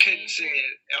 I couldn't see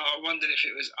it. Oh, I wondered if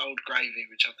it was Old Gravy,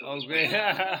 which I thought was weird.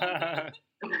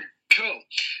 Cool.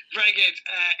 Very good.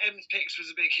 M's Picks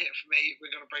was a big hit for me. We're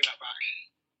going to bring that back.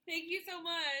 Thank you so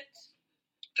much.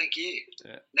 Thank you.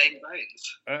 Name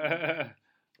Bones.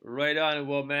 Right on.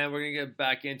 Well, man, we're going to get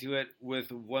back into it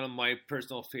with one of my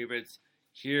personal favorites.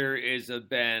 Here is a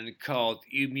band called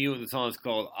Emu, and the song is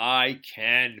called I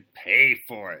Can Pay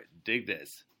For It. Dig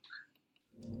this.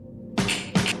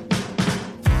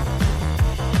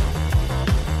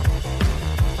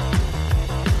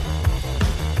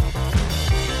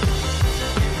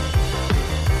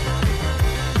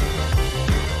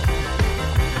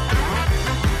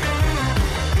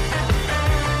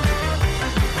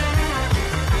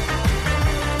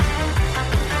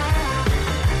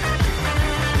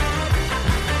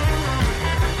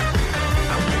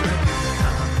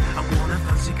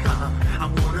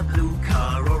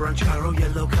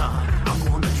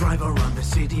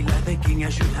 I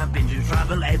should have been to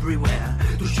travel everywhere,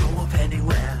 to show off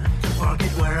anywhere, to park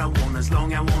it where I want as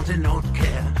long I want and not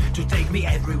care, to take me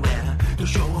everywhere, to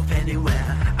show off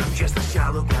anywhere. I'm just a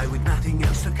shallow guy with nothing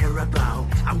else to care about.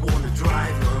 I wanna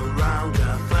drive around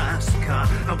a fast car.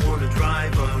 I wanna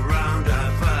drive around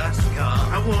a fast car.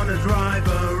 I wanna drive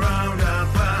around a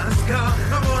fast car.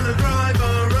 I wanna drive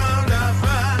around a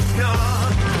fast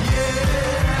car.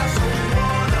 Yeah, so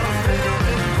wanna feel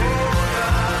it important.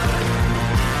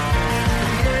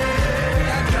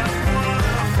 Yeah, I just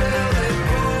wanna feel it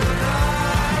important.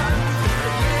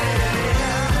 Yeah,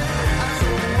 I so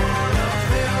wanna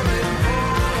feel it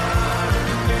important.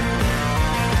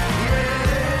 Yeah,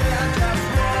 I just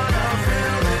wanna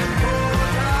feel it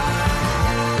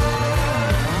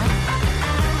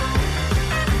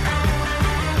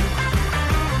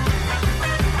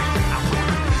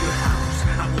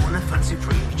fancy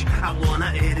preach. I wanna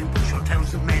eat in bush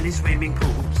hotels with many swimming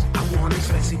pools. I want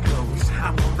expensive clothes.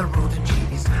 I want the road and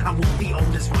cheese. I want the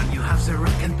oldest one you have so I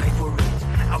can pay for it.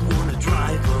 I wanna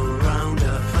drive around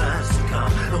a fast car.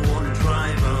 I wanna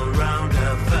drive around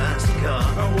a fast car.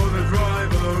 I wanna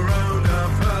drive around a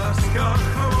fast car.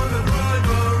 I wanna drive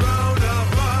around a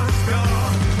fast car.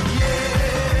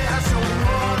 Yeah, I so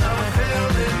wanna feel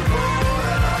it important.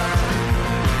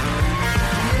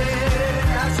 Yeah,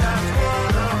 I just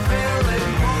wanna feel it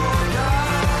important.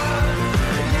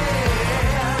 Yeah,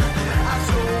 I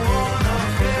so wanna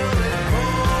feel it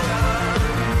important.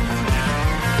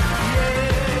 Yeah,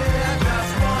 I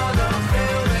just wanna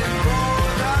feel it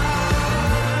important.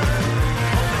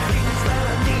 All the things that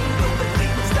I need, all the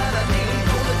things that I need,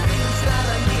 all the things that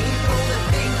I need, all the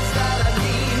things that I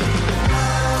need.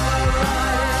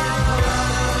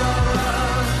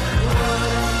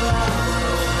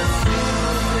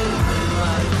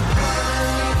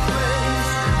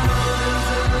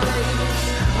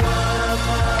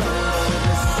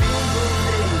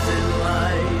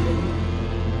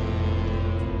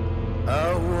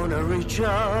 I wanna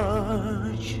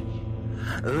recharge.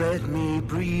 Let me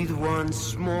breathe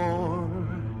once more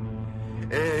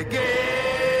again.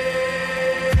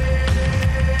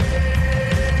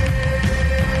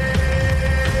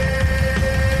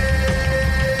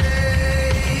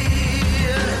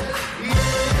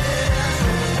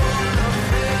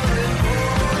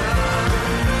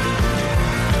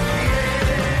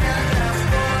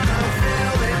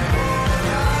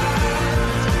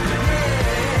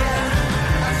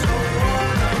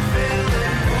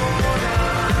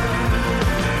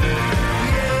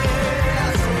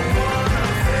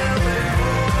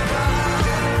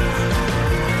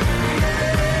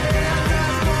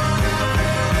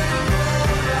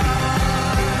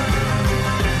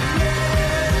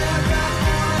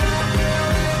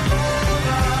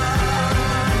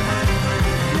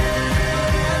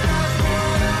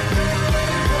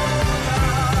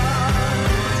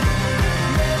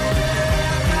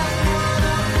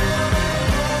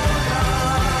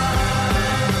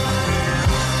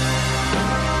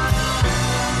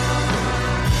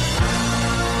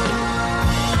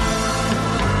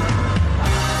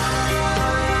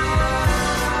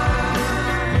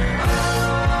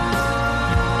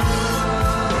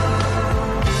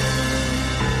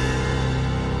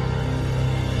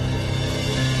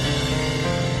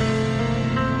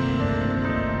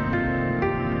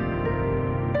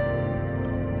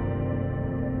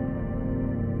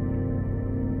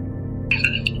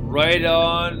 Right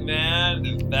on,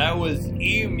 man. That was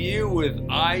Emu with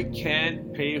I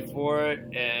Can't Pay For It.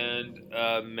 And,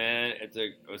 man, it's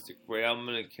a great album.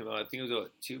 And it came out, I think it was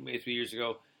about 2, maybe 3 years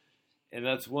ago. And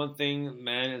that's one thing,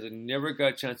 man, is I never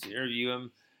got a chance to interview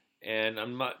him. And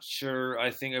I'm not sure.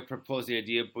 I think I proposed the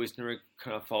idea, but he's never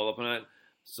kind of followed up on it.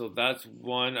 So that's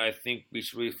one I think we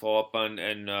should really follow up on.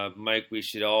 And, Mike, we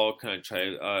should all kind of try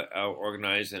to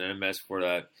organize an MS for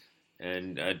that.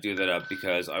 And do that up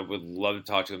because I would love to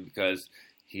talk to him because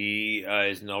he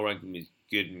is an all-around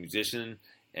good musician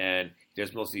and he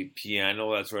does mostly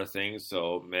piano, that sort of thing.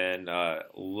 So, man,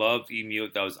 love Emu.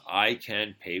 That was I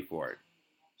Can Pay For It.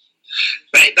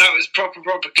 Mate, that was proper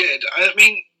good. I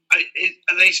mean,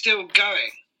 are they still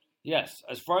going? Yes,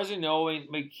 as far as I know,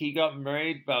 he got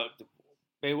married about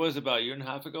a year and a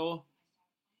half ago.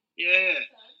 Yeah.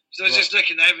 So I was just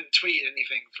looking. They haven't tweeted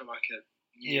anything for like a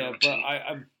year. Yeah, or but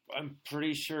two. I'm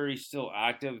pretty sure he's still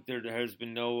active. There has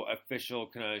been no official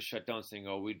kind of shutdown saying,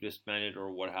 "Oh, we disbanded"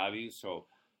 or what have you. So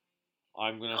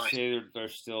I'm gonna say they're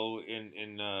still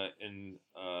in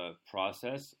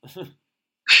process.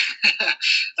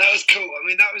 That was cool. I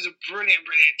mean, that was a brilliant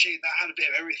tune. That had a bit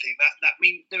of everything. I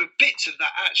mean, there were bits of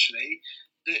that actually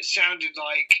that sounded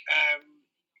like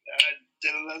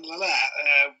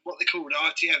what they called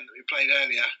RTM that we played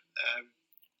earlier.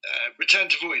 Return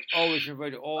to Void. Oh, Return to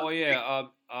Void. Oh, yeah.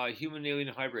 Human Alien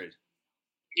Hybrid.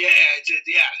 Yeah, it did.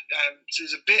 Yeah. So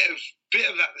there's a bit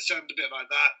of that sounded a bit like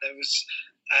that. There was.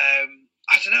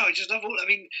 I don't know. I just love all. I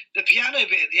mean, the piano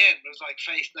bit at the end was like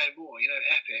Faith No More. You know,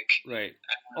 epic. Right.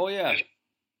 Oh yeah.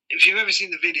 If you've ever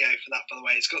seen the video for that, by the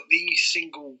way, it's got the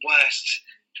single worst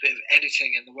bit of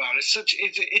editing in the world. It's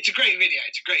a great video.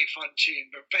 It's a great fun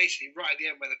tune, but basically right at the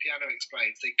end where the piano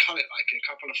explodes, they cut it like a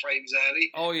couple of frames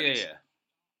early. Oh yeah.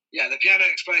 Yeah, the piano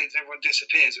explodes and everyone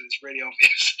disappears, and it's really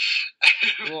obvious.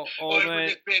 Well,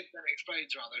 everyone disappears and then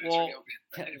explodes rather. And it's really obvious.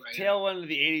 But anyway, tail end of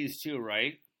the '80s too,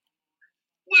 right?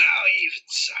 Well, even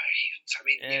so. I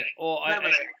mean,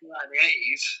 the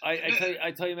 '80s.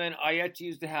 I tell you, man. I actually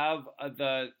used to have I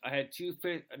had three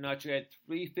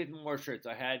Fit More shirts.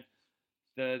 I had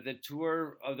the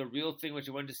tour of the Real Thing, which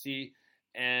I went to see,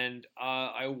 and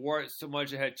I wore it so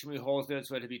much I had too many holes in it,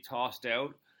 so it had to be tossed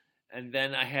out. And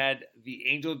then I had the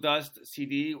Angel Dust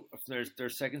CD, their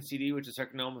second CD, which is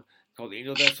second album called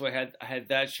Angel Dust. So I had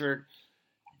that shirt.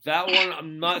 That one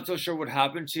I'm not so sure what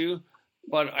happened to.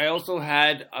 But I also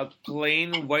had a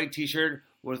plain white T-shirt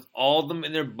with all of them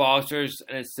in their boxers,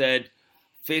 and it said,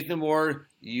 "Faith No More,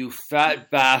 you fat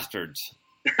bastards."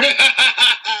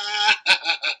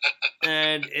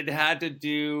 And it had to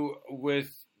do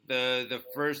with the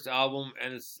first album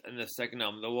and the second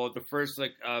album. Well, the first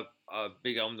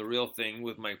big album, The Real Thing,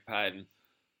 with Mike Patton,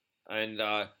 and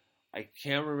I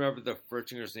can't remember the first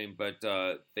singer's name, but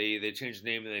they changed the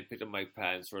name and they picked up Mike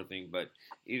Patton, sort of thing. But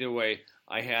either way,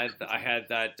 I had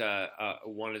that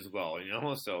one as well, you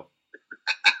know. So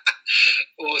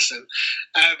awesome.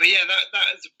 But yeah, that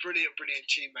is a brilliant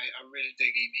tune, mate. I really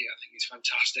dig Emu. I think he's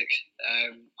fantastic.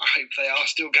 I hope they are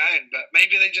still going, but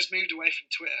maybe they just moved away from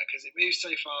Twitter because it moves so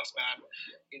fast, man.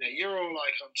 You know, you're all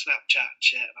like on Snapchat and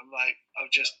shit, and I'm like,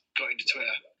 I've just got into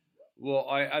Twitter. Well,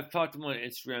 I've talked to them on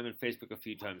Instagram and Facebook a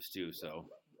few times too, so.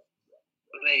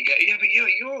 Well, there you go. Yeah, but you're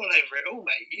all over it all,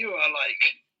 mate. You are like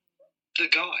the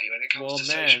guy when it comes to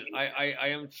social media. I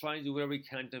am trying to do whatever we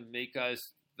can to make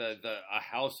us a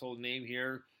household name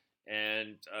here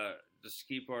and just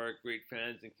keep our great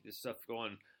fans and keep this stuff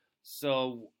going.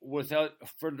 So without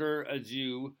further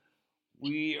ado,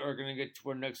 we are going to get to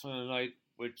our next one tonight,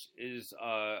 which is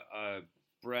a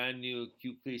brand new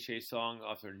Q Cliche song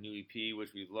off their new EP,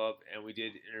 which we love, and we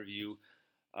did interview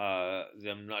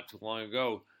them not too long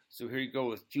ago. So here you go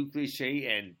with Q Cliche,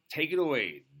 and take it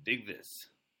away. Dig this.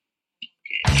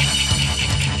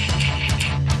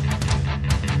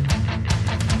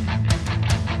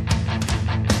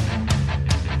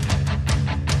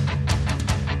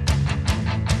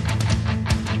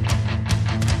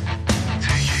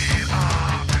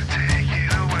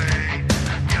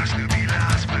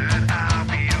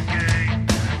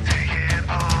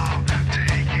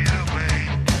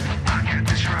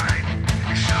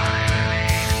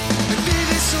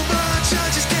 So much, I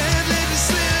just can't let it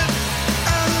slip.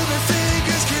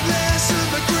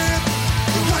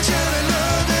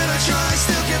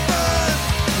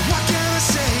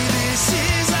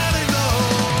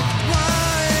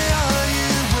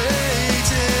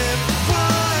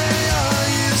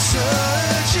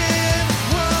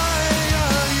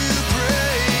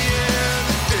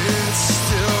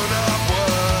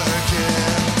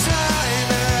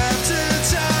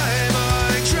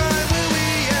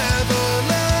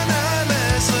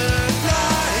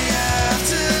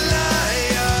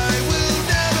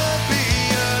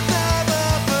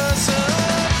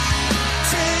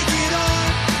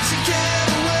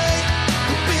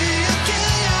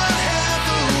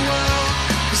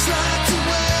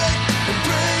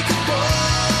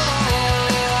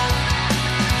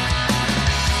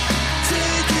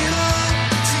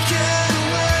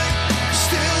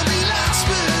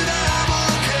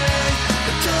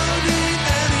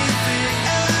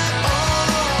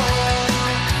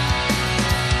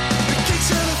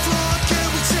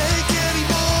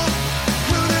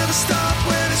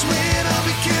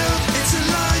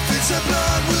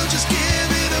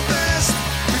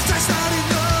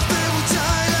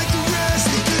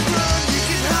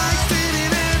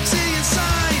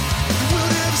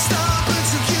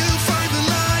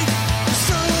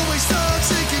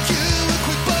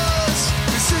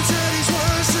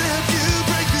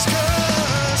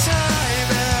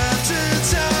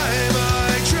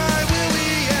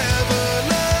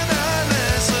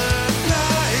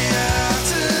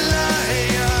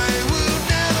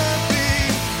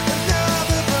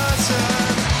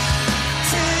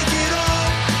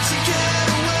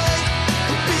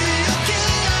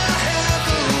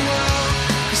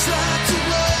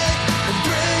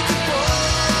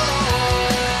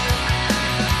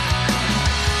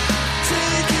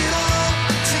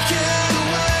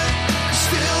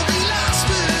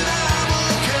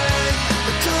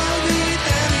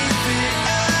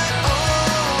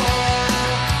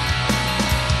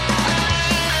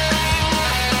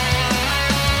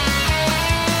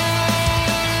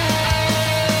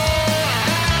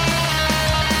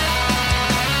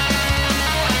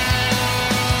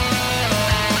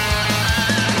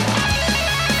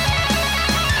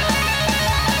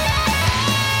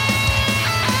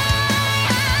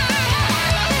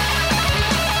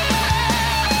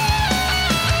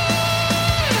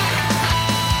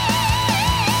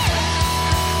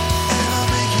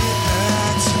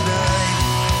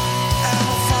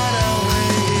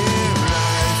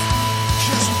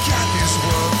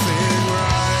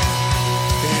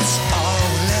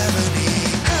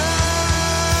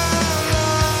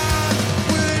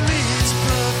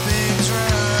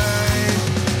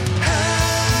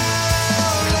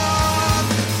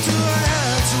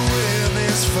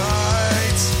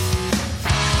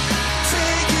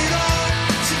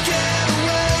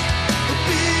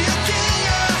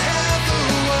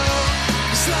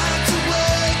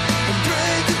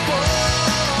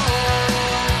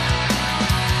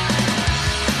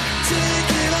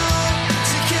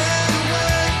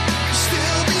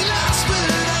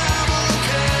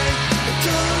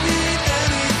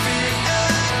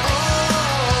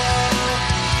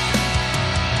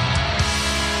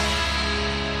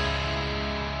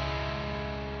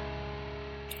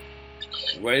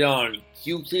 Right on.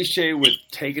 Hugh Cliche with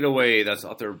Take It Away. That's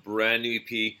off their brand new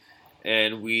EP.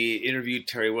 And we interviewed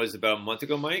Terry, was it about a month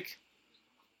ago, Mike?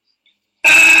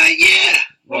 Yeah.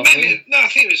 Well, Roughly? maybe, no, I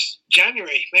think it was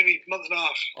January, maybe a month and a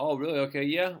half. Oh, really? Okay,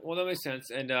 yeah. Well, that makes sense.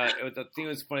 And the thing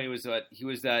that was funny was that he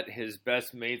was at his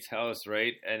best mate's house,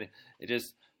 right? And it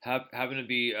just happened to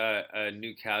be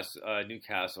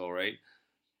Newcastle, right?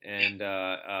 And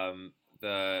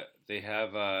they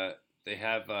have a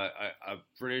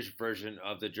British version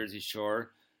of the Jersey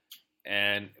Shore,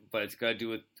 but it's got to do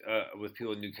with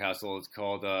people in Newcastle. It's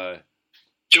called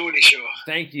Geordie Shore.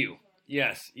 Thank you.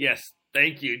 Yes.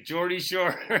 Thank you, Geordie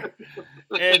Shore.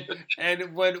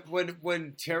 and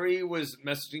when Terry was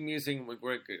messaging me saying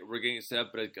we're getting set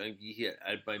up, but I'm going to be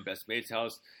at my best mate's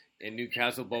house in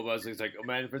Newcastle, blah blah. So he's like, oh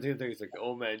man, first thing it's like,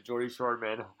 oh man, Geordie Shore,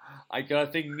 man. I gotta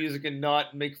think music and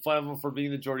not make fun of him for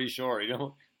being the Geordie Shore, you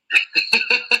know.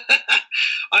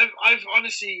 I've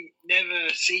honestly never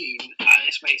seen.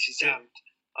 This makes it sound,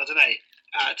 I don't know,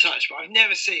 out of touch, but I've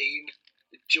never seen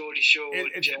Geordie Shore.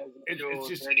 It's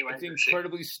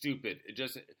incredibly stupid. It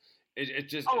just.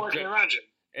 Oh, I can imagine.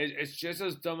 It's just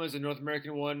as dumb as the North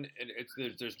American one, and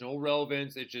there's no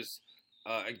relevance. It's just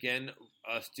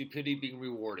stupidity being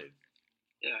rewarded.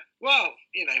 Yeah. Well,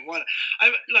 you know,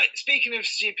 speaking of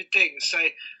stupid things, so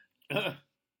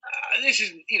this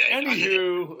is, you know.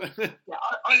 Anywho,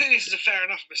 I think this is a fair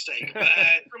enough mistake. But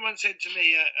someone said to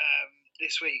me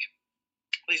this week,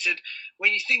 they said,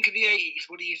 when you think of the 80s,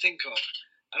 what do you think of?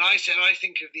 And I said, I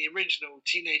think of the original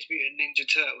Teenage Mutant Ninja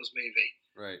Turtles movie.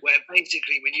 Right. Where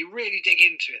basically, when you really dig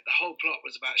into it, the whole plot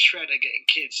was about Shredder getting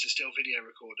kids to steal video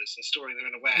recorders and storing them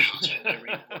in a warehouse for no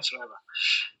reason whatsoever.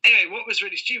 Anyway, what was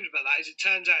really stupid about that is it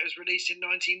turns out it was released in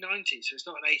 1990, so it's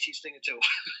not an 80s thing at all.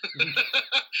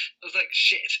 I was like,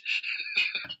 shit.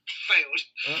 Failed.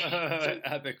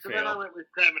 Epic so fail. then I went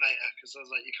with Terminator, because I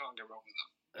was like, you can't go wrong with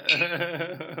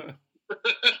that.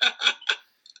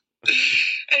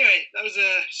 Anyway, that was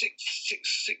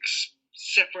six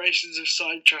separations of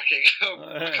sidetracking.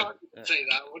 I can't even say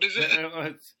that. What is it?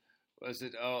 Was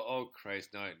it? Oh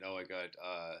Christ! No, I got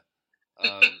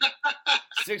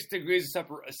 6 degrees of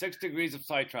 6 degrees of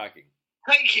sidetracking.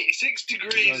 Thank you. 6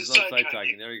 degrees of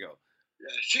sidetracking. There you go.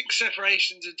 Yeah, 6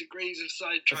 separations of degrees of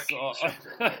sidetracking.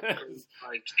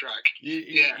 Sidetrack.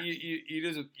 You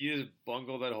just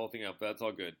bungle that whole thing up. That's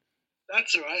all good.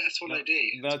 That's all right. That's what I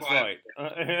do. That's right.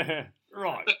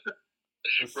 Right.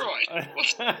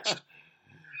 Right.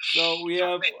 So we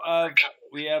have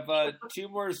 2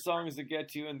 more songs to get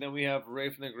to, and then we have Ray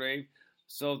from the Grave.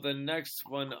 So the next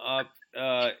one up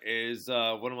is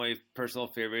one of my personal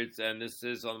favorites, and this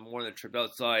is on more on the Trip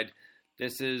Outside.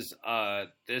 This is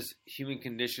this Human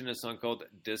Condition, a song called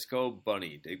Disco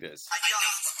Bunny. Dig this.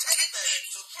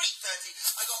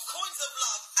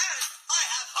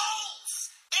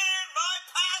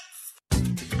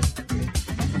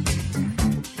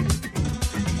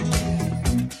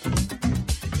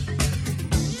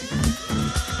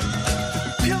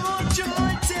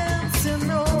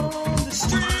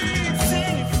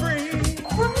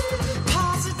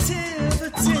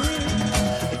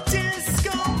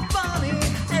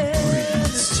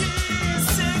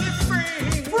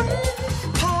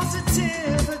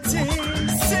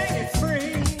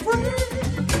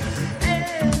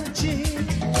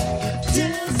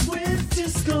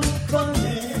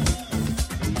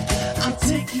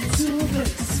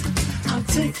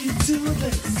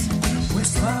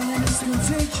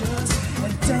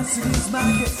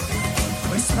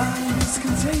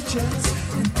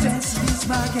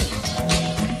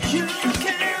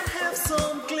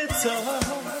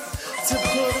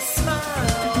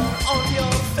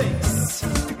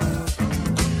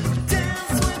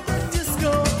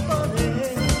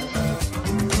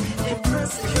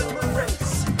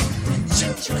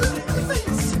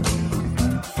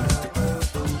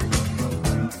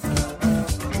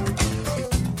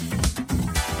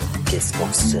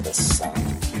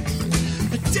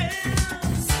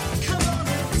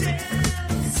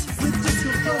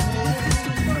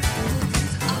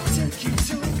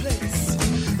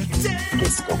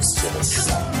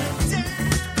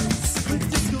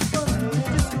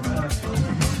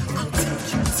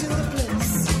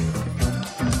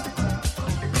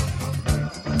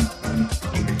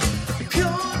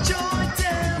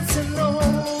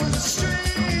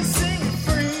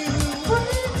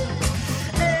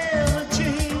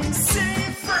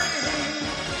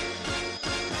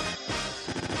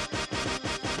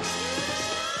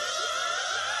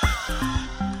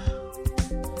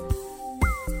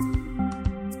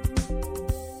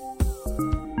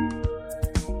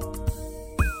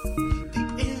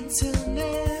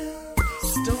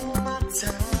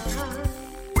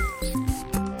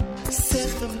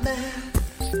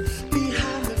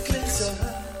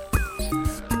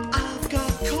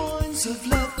 Holes of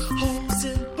love, holes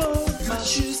in both my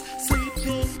shoes.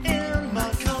 Sleeping in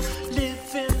my car,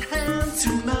 living hand to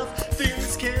mouth.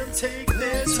 Things can't take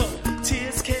their toll.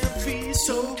 Tears can't be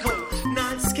so cold.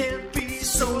 Nights can't be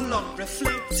so long.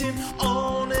 Reflecting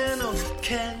on and on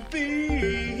can be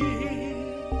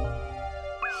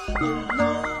a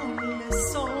lonely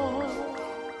song.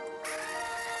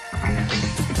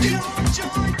 Pure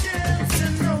joy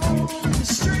dancing on the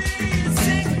street,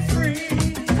 singing free.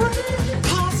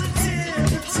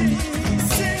 Positivity,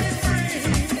 singing free.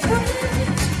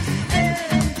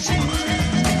 Energy,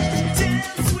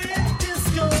 dance with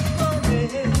disco body.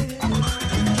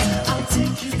 I'll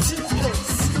take you to a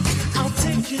place. I'll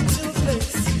take you to a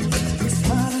place. This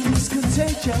party is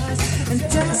contagious and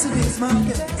dancing is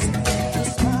marvelous.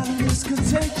 This party is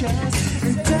contagious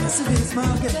and dancing is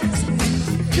marvelous.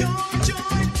 Pure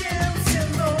joy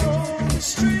dancing on the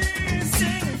street,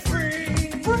 singing free.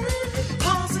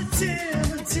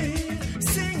 Positivity,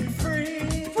 singing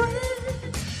free.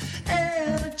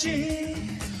 Energy,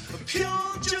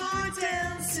 pure joy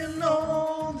dancing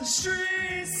on the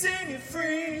street, singing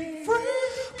free.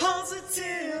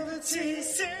 Positivity,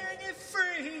 singing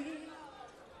free.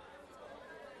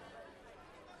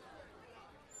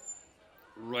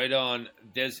 Right on.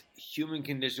 There's Human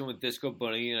Condition with Disco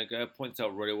Bunny, and I gotta point this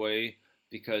out right away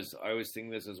because I was thinking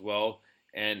this as well.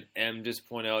 And M just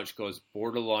pointed out, she goes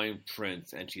borderline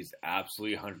Prince, and she's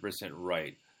absolutely 100%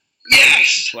 right.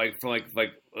 Yes.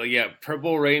 Yeah,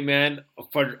 Purple Rain Man,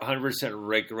 100%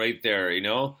 right there, you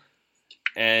know.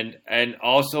 And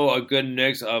also a good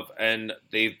mix of, and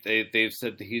they've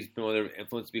said that he's been one of their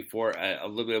influence before. A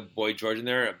little bit of Boy George in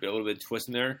there, a little bit of twist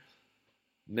in there.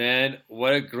 Man,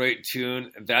 what a great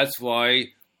tune. That's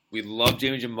why we love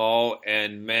Jamie Jamal.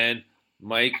 And man,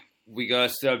 Mike, we gotta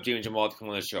set up Jamie Jamal to come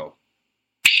on the show.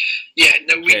 Yeah,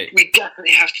 no, we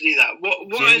definitely have to do that. What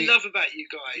Jamie, I love about you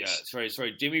guys... Yeah,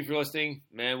 sorry. Jamie, if you're listening,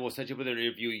 man, we'll set you up with an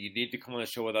interview. You need to come on the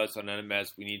show with us on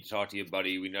NMS. We need to talk to you,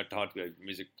 buddy. We need to talk about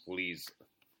music, please.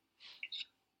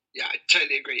 Yeah, I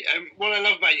totally agree. What I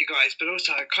love about you guys, but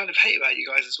also I kind of hate about you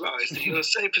guys as well, is that you're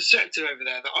so perceptive over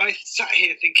there that I sat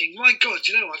here thinking, my God,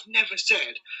 you know, I've never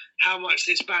said how much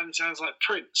this band sounds like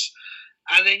Prince.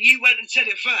 And then you went and said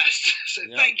it first. So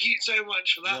thank you so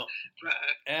much for that.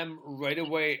 Right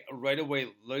away,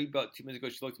 literally about 2 minutes ago,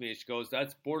 she looked at me and she goes,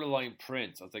 that's borderline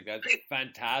Prince. I was like, that's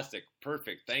fantastic.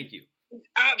 Perfect. Thank you.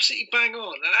 Absolutely bang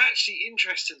on. And actually,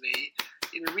 interestingly,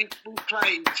 you know, we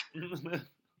played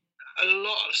a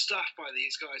lot of stuff by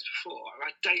these guys before, and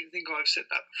I don't think I've said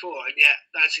that before, and yet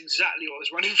that's exactly what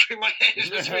was running through my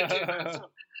head.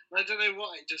 I don't know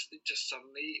why, it just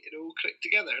suddenly it all clicked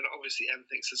together, and obviously M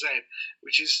thinks the same,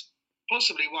 which is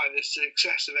possibly why the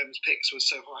success of M's picks was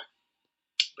so high,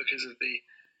 because of the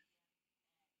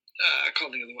I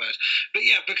can't think of the word, but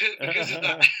yeah, because of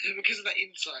that because of that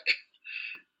insight.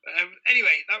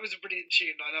 Anyway, that was a brilliant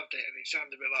tune. I loved it, and it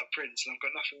sounded a bit like Prince, and I've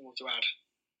got nothing more to add.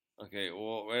 Okay,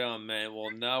 well, right on, man.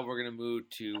 Well, now we're going to move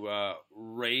to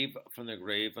Rave from the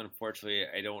Grave. Unfortunately,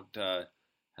 I don't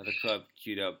have the club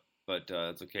queued up, but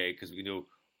it's okay, because we can do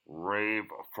Rave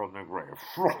from the Grave.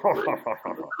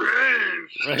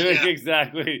 Right,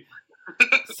 exactly.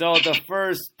 So the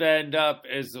first band up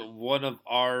is one of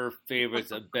our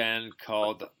favorites, a band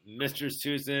called Mr.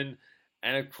 Susan.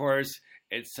 And, of course,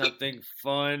 it's something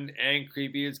fun and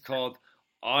creepy. It's called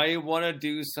I Want to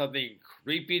Do Something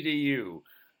Creepy to You.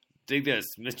 Dig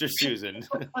this, Mr. Susan.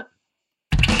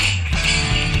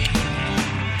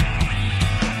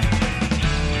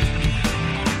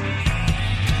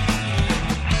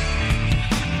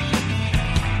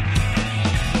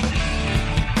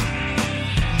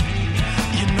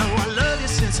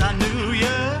 I knew you,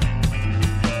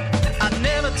 I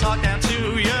never talked down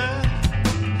to you.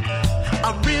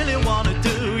 I really want to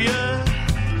do you,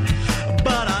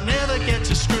 but I never get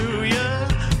to screw you,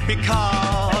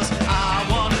 because I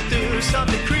want to do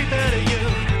something creepy to you.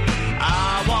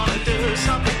 I want to do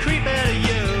something creepy to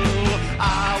you.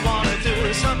 I want to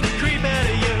do something creepy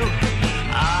to you.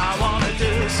 I want to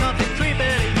do something creepy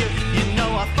to you. You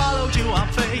know I followed you on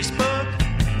Facebook.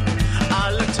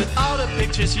 I looked at all the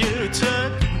pictures you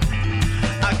took.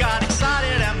 I got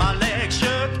excited and my legs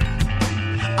shook.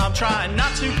 I'm trying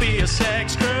not to be a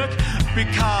sex crook,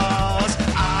 because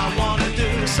I want to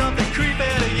do something creepy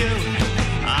to you.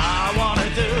 I want to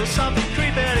do something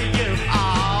creepy to you.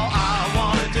 Oh, I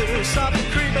want to do something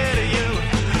creepy to you.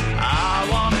 I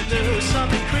want to do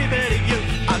something creepy to you.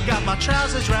 I got my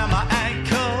trousers around my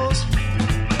ankles.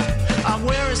 I'm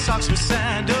wearing socks with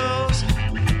sandals.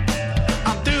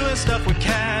 I'm doing stuff with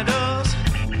candles.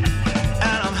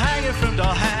 From door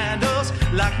handles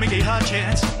like Mickey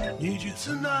Hutchins. Need you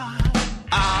tonight.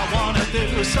 I wanna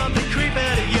do something crazy.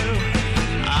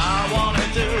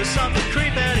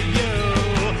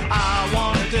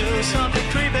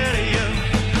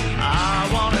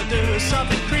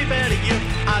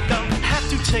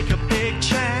 take a big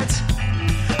chance.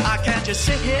 I can't just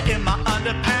sit here in my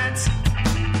underpants,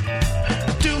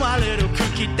 do my little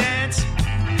cookie dance.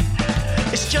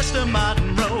 It's just a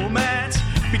modern romance,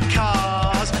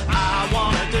 because I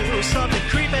wanna do something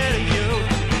creepy to you.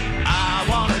 I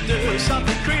wanna do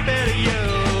something creepy to you.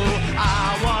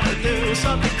 I wanna do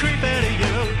something creepy to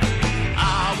you.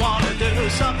 I wanna do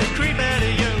something creepy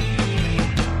to you.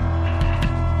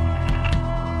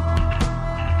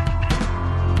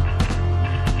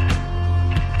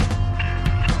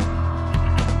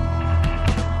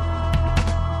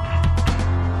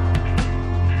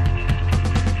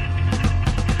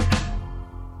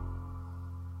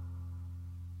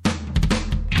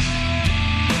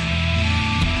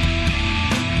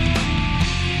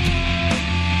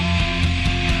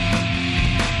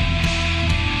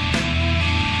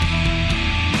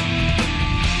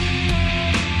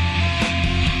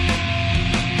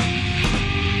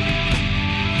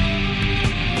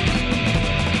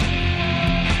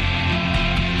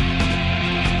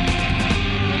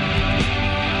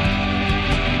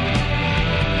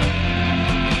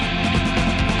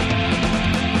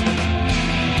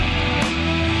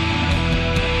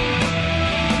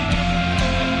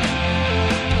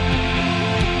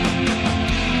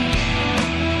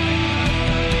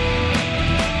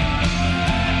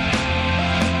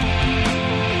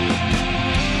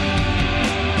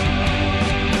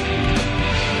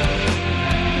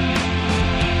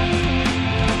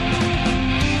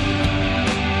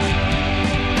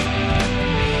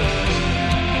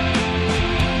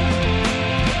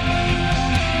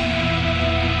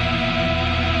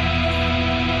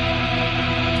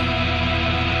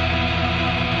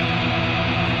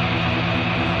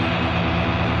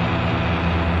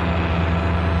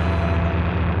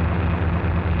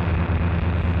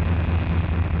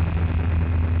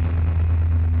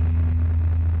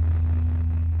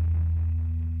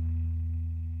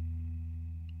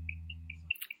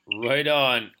 Right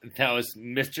on. That was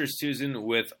Mr. Susan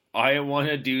with I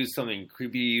Wanna Do Something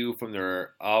Creepy to You from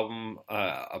their album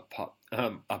A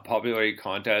Popularity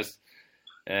Contest.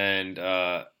 And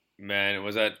man,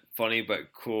 was that funny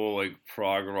but cool, like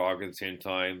prog rock at the same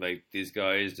time. Like these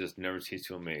guys just never cease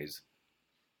to amaze.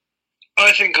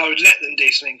 I think I would let them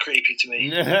do something creepy to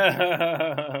me.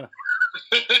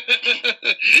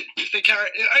 If they carry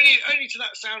only to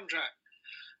that soundtrack.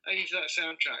 Only to that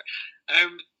soundtrack.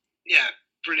 Yeah,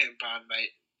 brilliant band,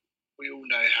 mate. We all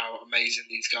know how amazing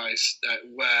these guys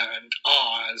were and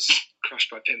are as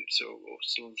Crushed by Pimps, or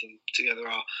some of them together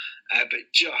are.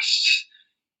 But just,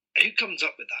 who comes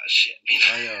up with that shit?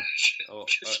 I know.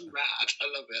 It's rad. I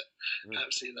love it.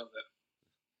 Absolutely love it.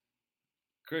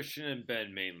 Christian and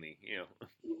Ben mainly, you know.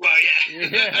 Well,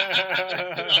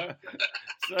 yeah.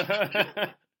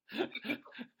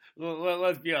 So,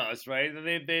 let's be honest, right?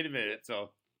 They admit it,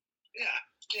 so. Yeah,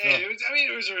 so,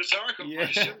 it was a rhetorical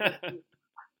question.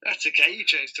 That's okay. You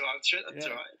chose to answer it. That's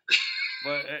all right.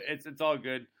 But it's all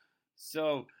good.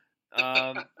 So,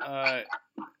 I'm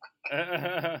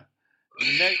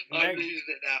losing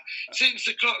it now. Since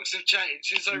the clocks have changed,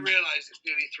 since I realised it's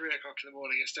nearly 3 o'clock in the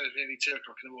morning instead of nearly 2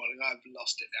 o'clock in the morning, I've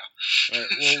lost it now.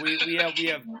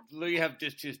 Well, we have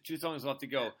just two songs left to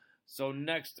go. So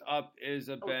next up is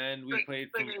a band we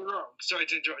played from. Don't get me wrong. Sorry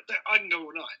to interrupt. I can go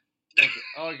all night.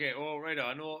 Okay. Well, right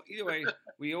on. Well, either way,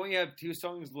 we only have 2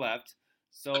 songs left.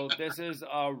 So this is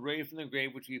Ray from the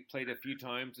Grave, which we've played a few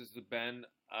times. This is a band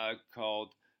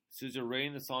called Susan Ray,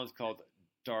 and the song is called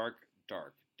Dark,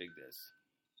 Dark. Dig this.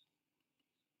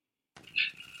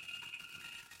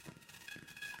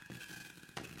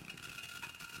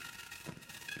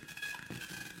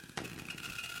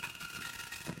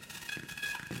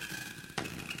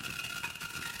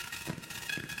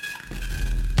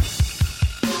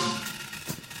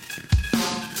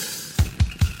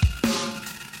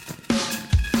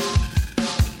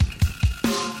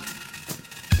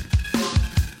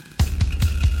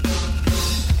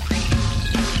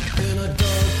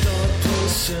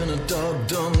 In a dark,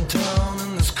 dumb town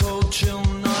in this cold, chill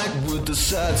night with the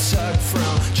sad sack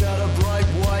frown. Chatter bright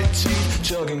white teeth,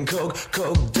 chugging coke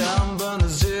down, burn to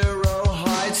zero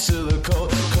heights to the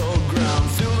cold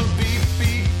ground. Feel the beat,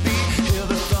 beat, beat, hear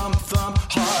the thump, thump,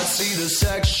 heart, see the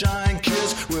sex shine,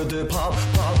 kiss with the pop.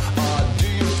 Do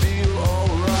you feel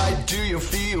alright? Do you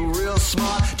feel real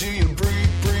smart? Do you breathe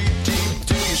deep?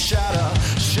 Do you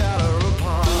shatter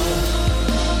apart?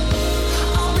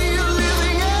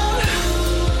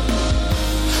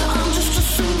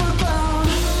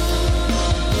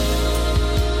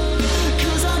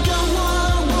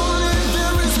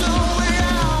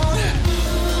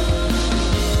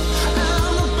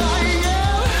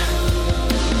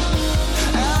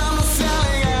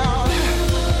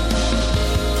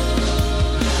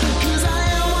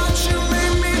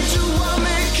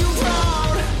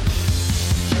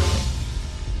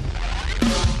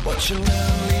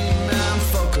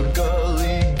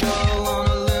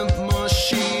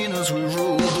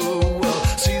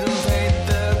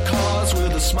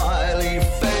 smiley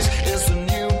face. It's the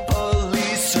new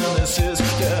police and this is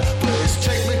their place.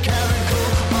 Take mechanical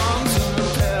arms and a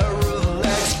pair of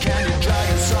legs. Can you drag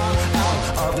your son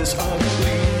out of this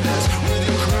ugliness? With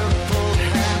your crippled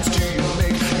hands, do you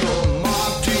make your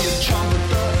mark? Do you chomp at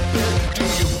the bit? Do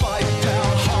you bite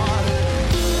down hard?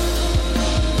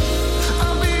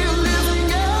 I'll be a living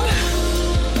out.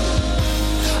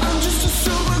 I'm just a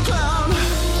super clown.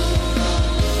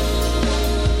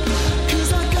 'Cause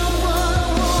I got what I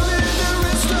wanted, there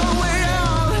is no way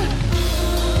out.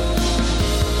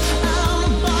 I'm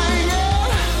buying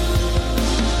out.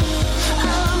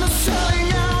 I'm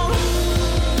selling out.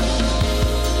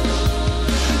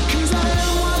 'Cause I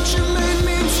am what you made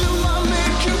me to, I'll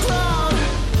make you proud.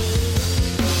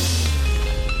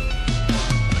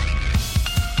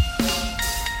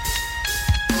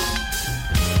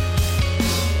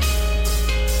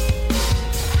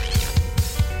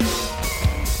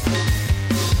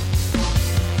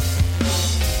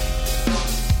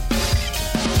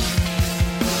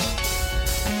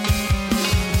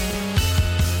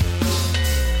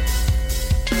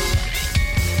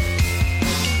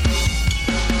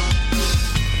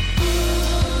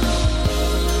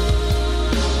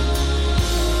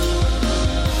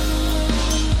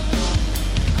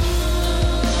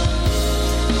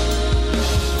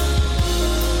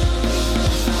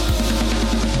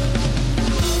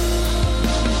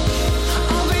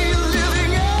 I'll be a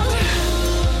living out.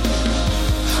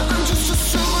 I'm just a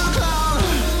super clown.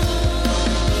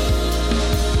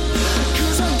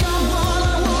 'Cause I got what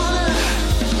I wanted.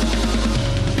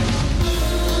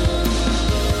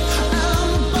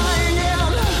 I'm buying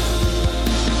out.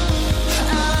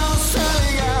 I'm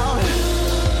selling out.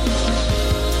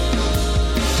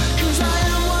 'Cause I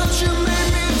am what you made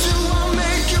me to, I'll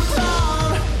make you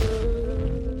proud.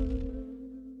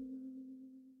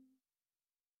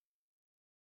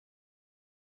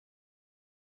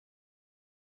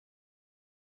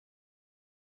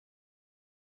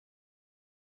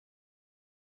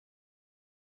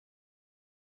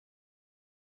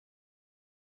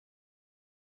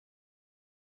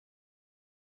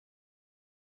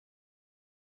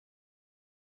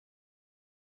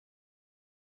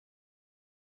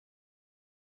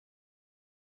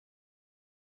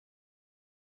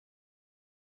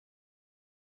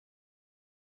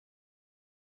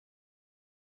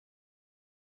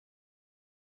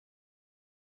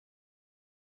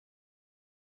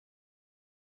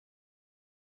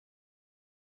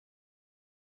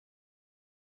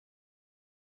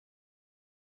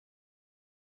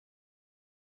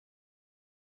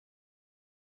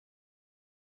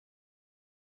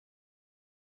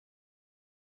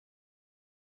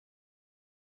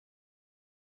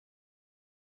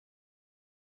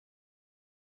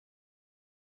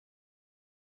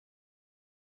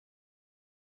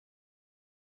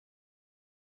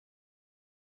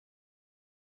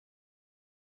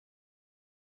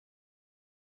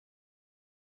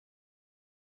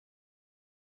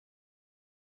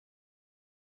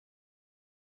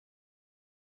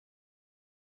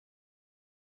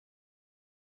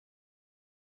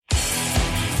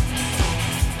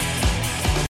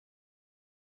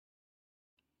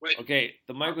 Okay,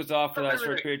 the mic was off for that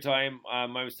short period of time.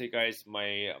 My mistake, guys.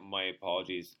 My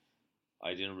apologies.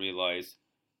 I didn't realize.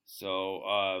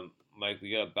 So, Mike,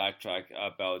 we got to backtrack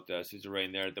about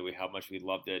Suzerain there, that how much we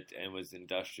loved it, and it was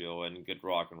industrial and good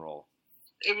rock and roll.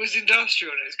 It was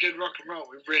industrial and it's good rock and roll.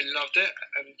 We really loved it,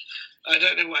 and I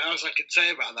don't know what else I could say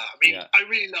about that. I mean, Yeah. I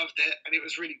really loved it, and it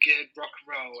was really good rock and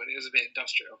roll, and it was a bit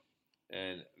industrial.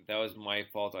 And that was my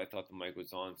fault. I thought the mic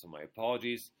was on, so my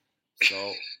apologies.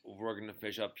 So we're gonna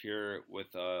finish up here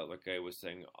with like I was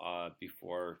saying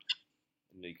before,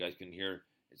 and you guys can hear.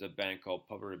 It's a band called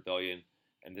Puppet Rebellion,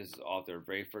 and this is off their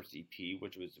very first EP,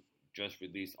 which was just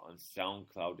released on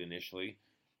SoundCloud initially,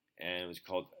 and it was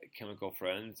called Chemical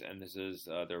Friends. And this is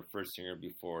their first singer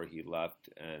before he left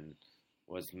and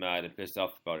was mad and pissed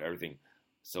off about everything.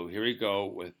 So here we go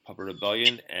with Puppet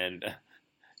Rebellion and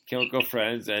Chemical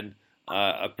Friends, and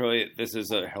apparently this is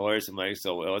a hilarious mic.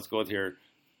 So let's go here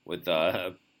with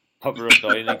Puppet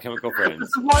Rebellion and Chemical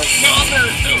Friends.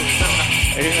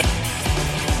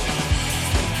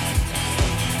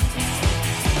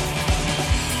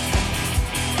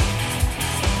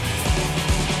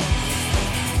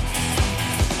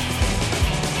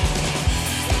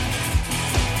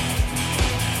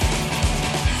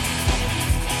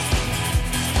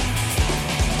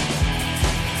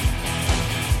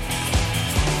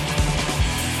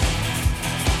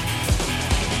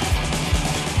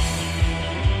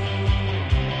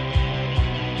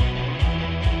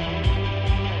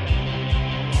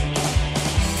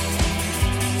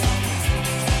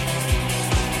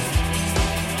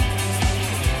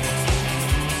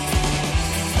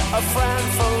 friend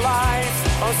for life,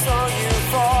 or so you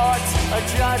thought. A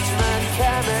judgment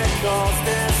chemicals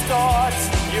distort.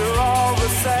 You're all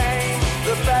the same,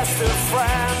 the best of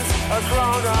friends. A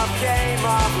grown-up game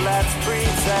of let's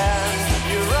pretend.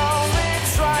 You're only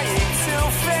trying to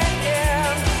fit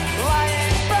in,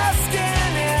 lying,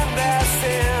 basking in their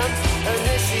sin.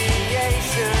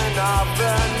 Initiation of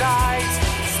the night,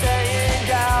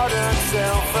 staying out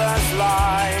until first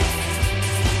light.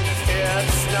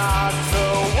 It's not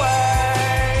the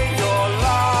way your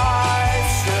life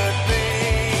should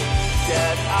be.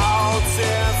 Get out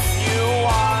if you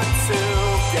want to.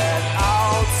 Get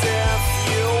out if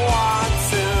you want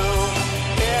to.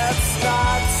 It's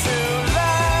not too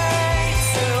late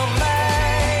to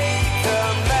make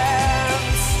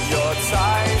amends. Your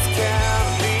ties can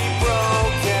be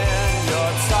broken.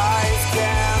 Your ties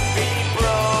can be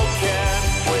broken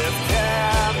with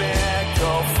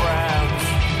chemical friends.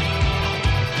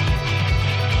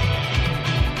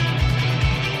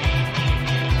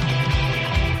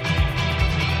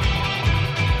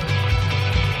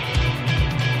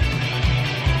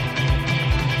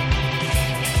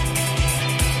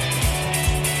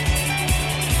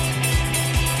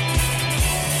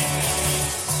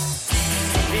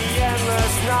 The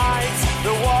endless night,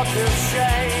 the walk of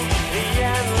shame, the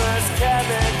endless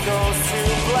chemicals to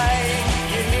blame.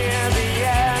 You're near the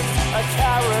end, a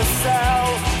carousel.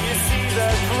 You see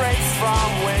the grace from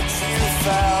which you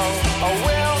fell. A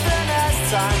wilderness,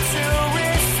 time to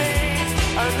recede.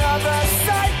 Another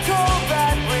cycle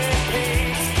that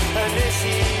repeats.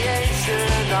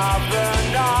 Initiation of the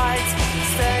night,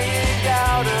 staying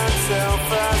out until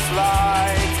first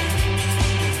light.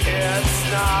 It's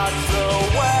not the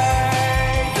way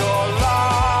your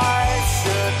life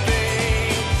should be.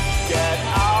 Get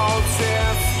out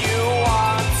if you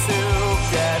want to.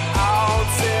 Get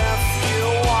out if you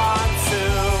want to.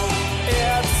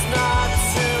 It's not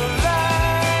too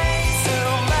late to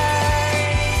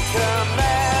make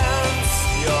amends.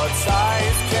 Your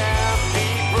ties can be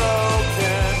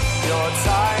broken. Your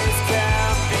ties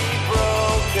can be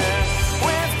broken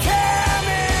with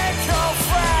chemical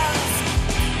friends.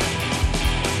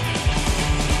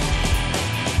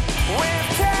 With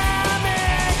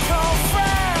chemical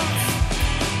friends.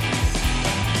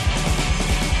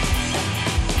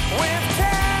 With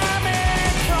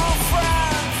chemical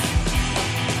friends.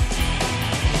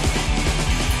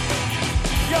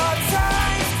 Your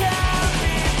ties can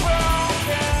be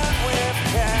broken with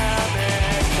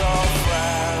chemical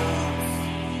friends.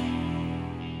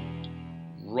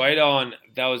 Right on.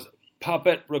 That was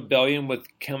Puppet Rebellion with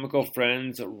Chemical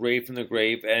Friends, Rave from the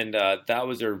Grave, and that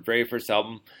was their very first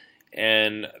album.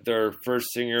 And their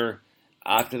first singer,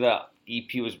 after the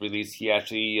EP was released, he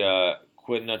actually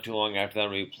quit not too long after that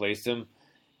and replaced him.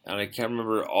 And I can't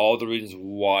remember all the reasons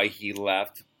why he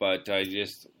left, but I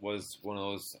just was one of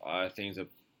those things I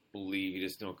believe you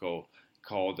just don't go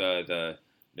called the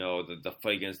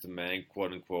fight against the man,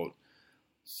 quote unquote,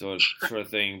 sort of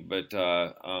thing. But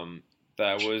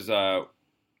that was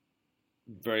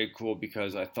very cool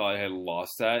because I thought I had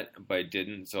lost that, but I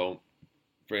didn't. So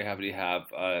very happy to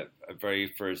have a very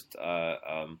first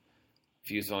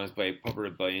few songs by Puppet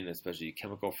Rebellion, especially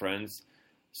Chemical Friends.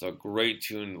 So great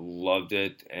tune, loved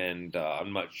it, and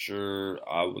I'm not sure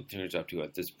what tuner's up to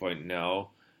at this point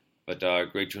now, but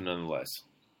great tune nonetheless.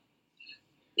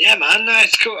 Yeah, man, no,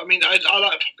 it's cool. I mean, I like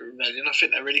Puppet Rebellion. I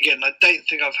think they're really good, and I don't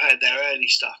think I've heard their early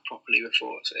stuff properly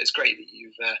before. So it's great that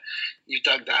you've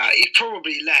dug that out. He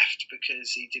probably left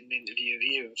because he did an interview with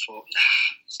you and thought,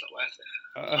 it's not worth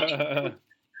it.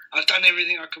 I've done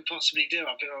everything I can possibly do.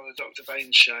 I've been on the Dr.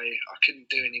 Baines show. I couldn't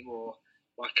do any more.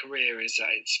 My career is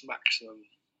at its maximum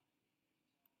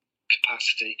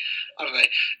capacity. I don't know.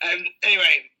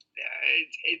 Anyway,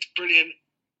 it's brilliant.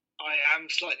 I am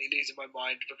slightly losing my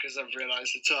mind because I've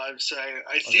realised the time. So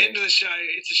it's the end of the show.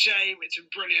 It's a shame. It's been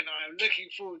brilliant. I am looking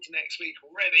forward to next week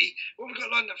already. What have we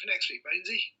got lined up for next week,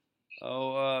 Bainesy?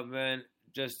 Oh, man.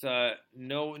 Just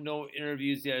no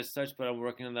interviews yet as such, but I'm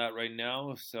working on that right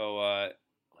now. So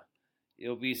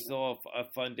it'll be still a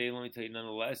fun day, let me tell you,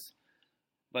 nonetheless.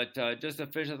 But just to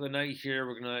finish up the night here,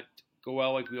 we're going to go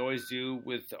out like we always do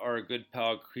with our good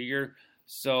pal Krieger.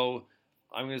 So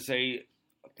I'm going to say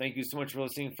thank you so much for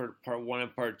listening for part 1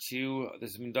 and part 2.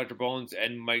 This has been Dr. Bones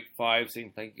and Mike 5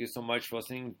 saying thank you so much for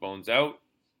listening. Bones out.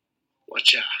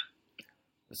 Watch out.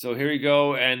 So here you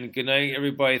go, and good night,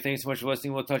 everybody. Thanks so much for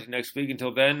listening. We'll talk to you next week.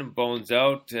 Until then, Bones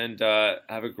out, and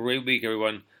have a great week,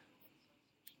 everyone.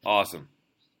 Awesome.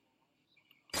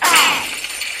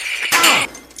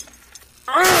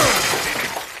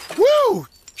 Woo!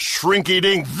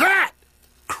 Shrinky-dink that!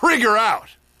 Krieger out!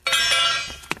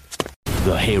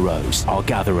 The heroes are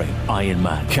gathering. Iron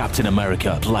Man, Captain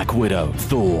America, Black Widow,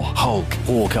 Thor, Hulk,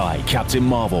 Hawkeye, Captain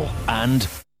Marvel, and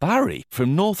Barry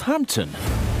from Northampton.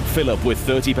 Fill up with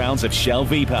 £30 of Shell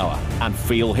V-Power and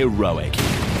feel heroic.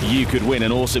 You could win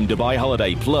an awesome Dubai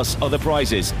holiday plus other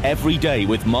prizes every day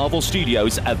with Marvel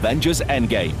Studios' Avengers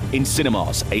Endgame in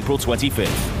cinemas April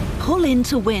 25th. Pull in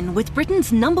to win with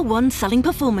Britain's #1 selling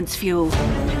performance fuel.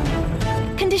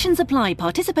 Conditions apply.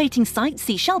 Participating sites,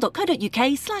 see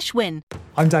shell.co.uk/win.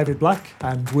 I'm David Black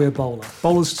and we're Bowler.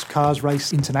 Bowler's cars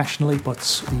race internationally, but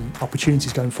the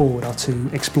opportunities going forward are to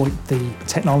exploit the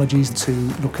technologies to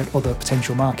look at other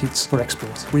potential markets for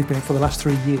export. We've been for the last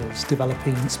 3 years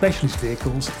developing specialist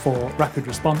vehicles for rapid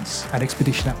response and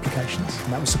expedition applications,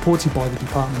 and that was supported by the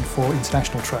Department for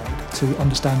International Trade to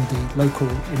understand the local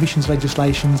emissions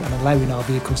legislations and allowing our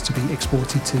vehicles to be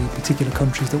exported to particular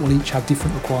countries that will each have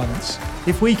different requirements.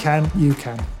 If we can, you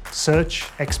can. Search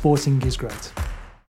Exporting is Great.